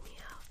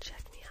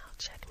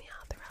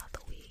throughout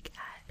the week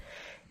at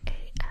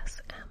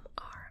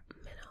ASMR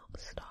Minnow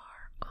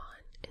Star on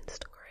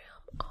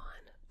Instagram,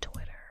 on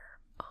Twitter,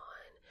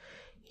 on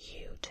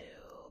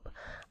YouTube.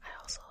 I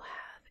also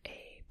have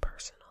a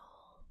personal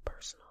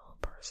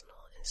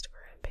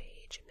Instagram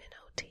page,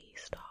 Minnow T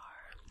Star.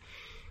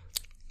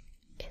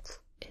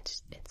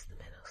 It's the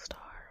Minnow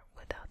Star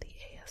without the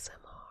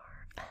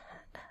ASMR.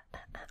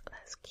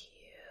 That's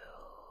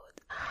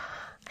cute.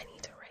 I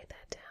need to write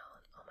that down.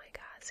 Oh my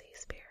God, see,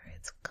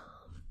 spirits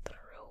come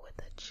through with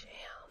a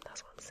jam.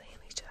 That's what I'm saying.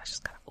 I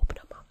just gotta open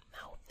up my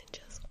mouth and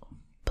just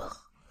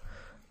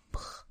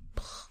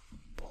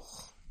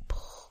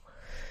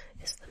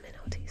it's the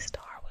Minnow T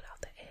Star without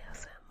the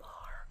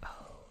ASMR.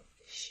 Oh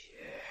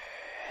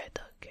shit,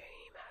 the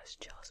game has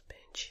just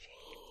been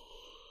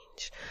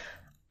changed.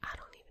 I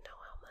don't even know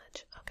how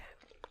much. Okay,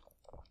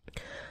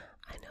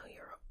 I know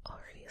you're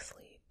already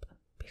asleep,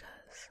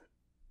 because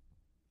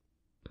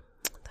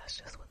that's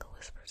just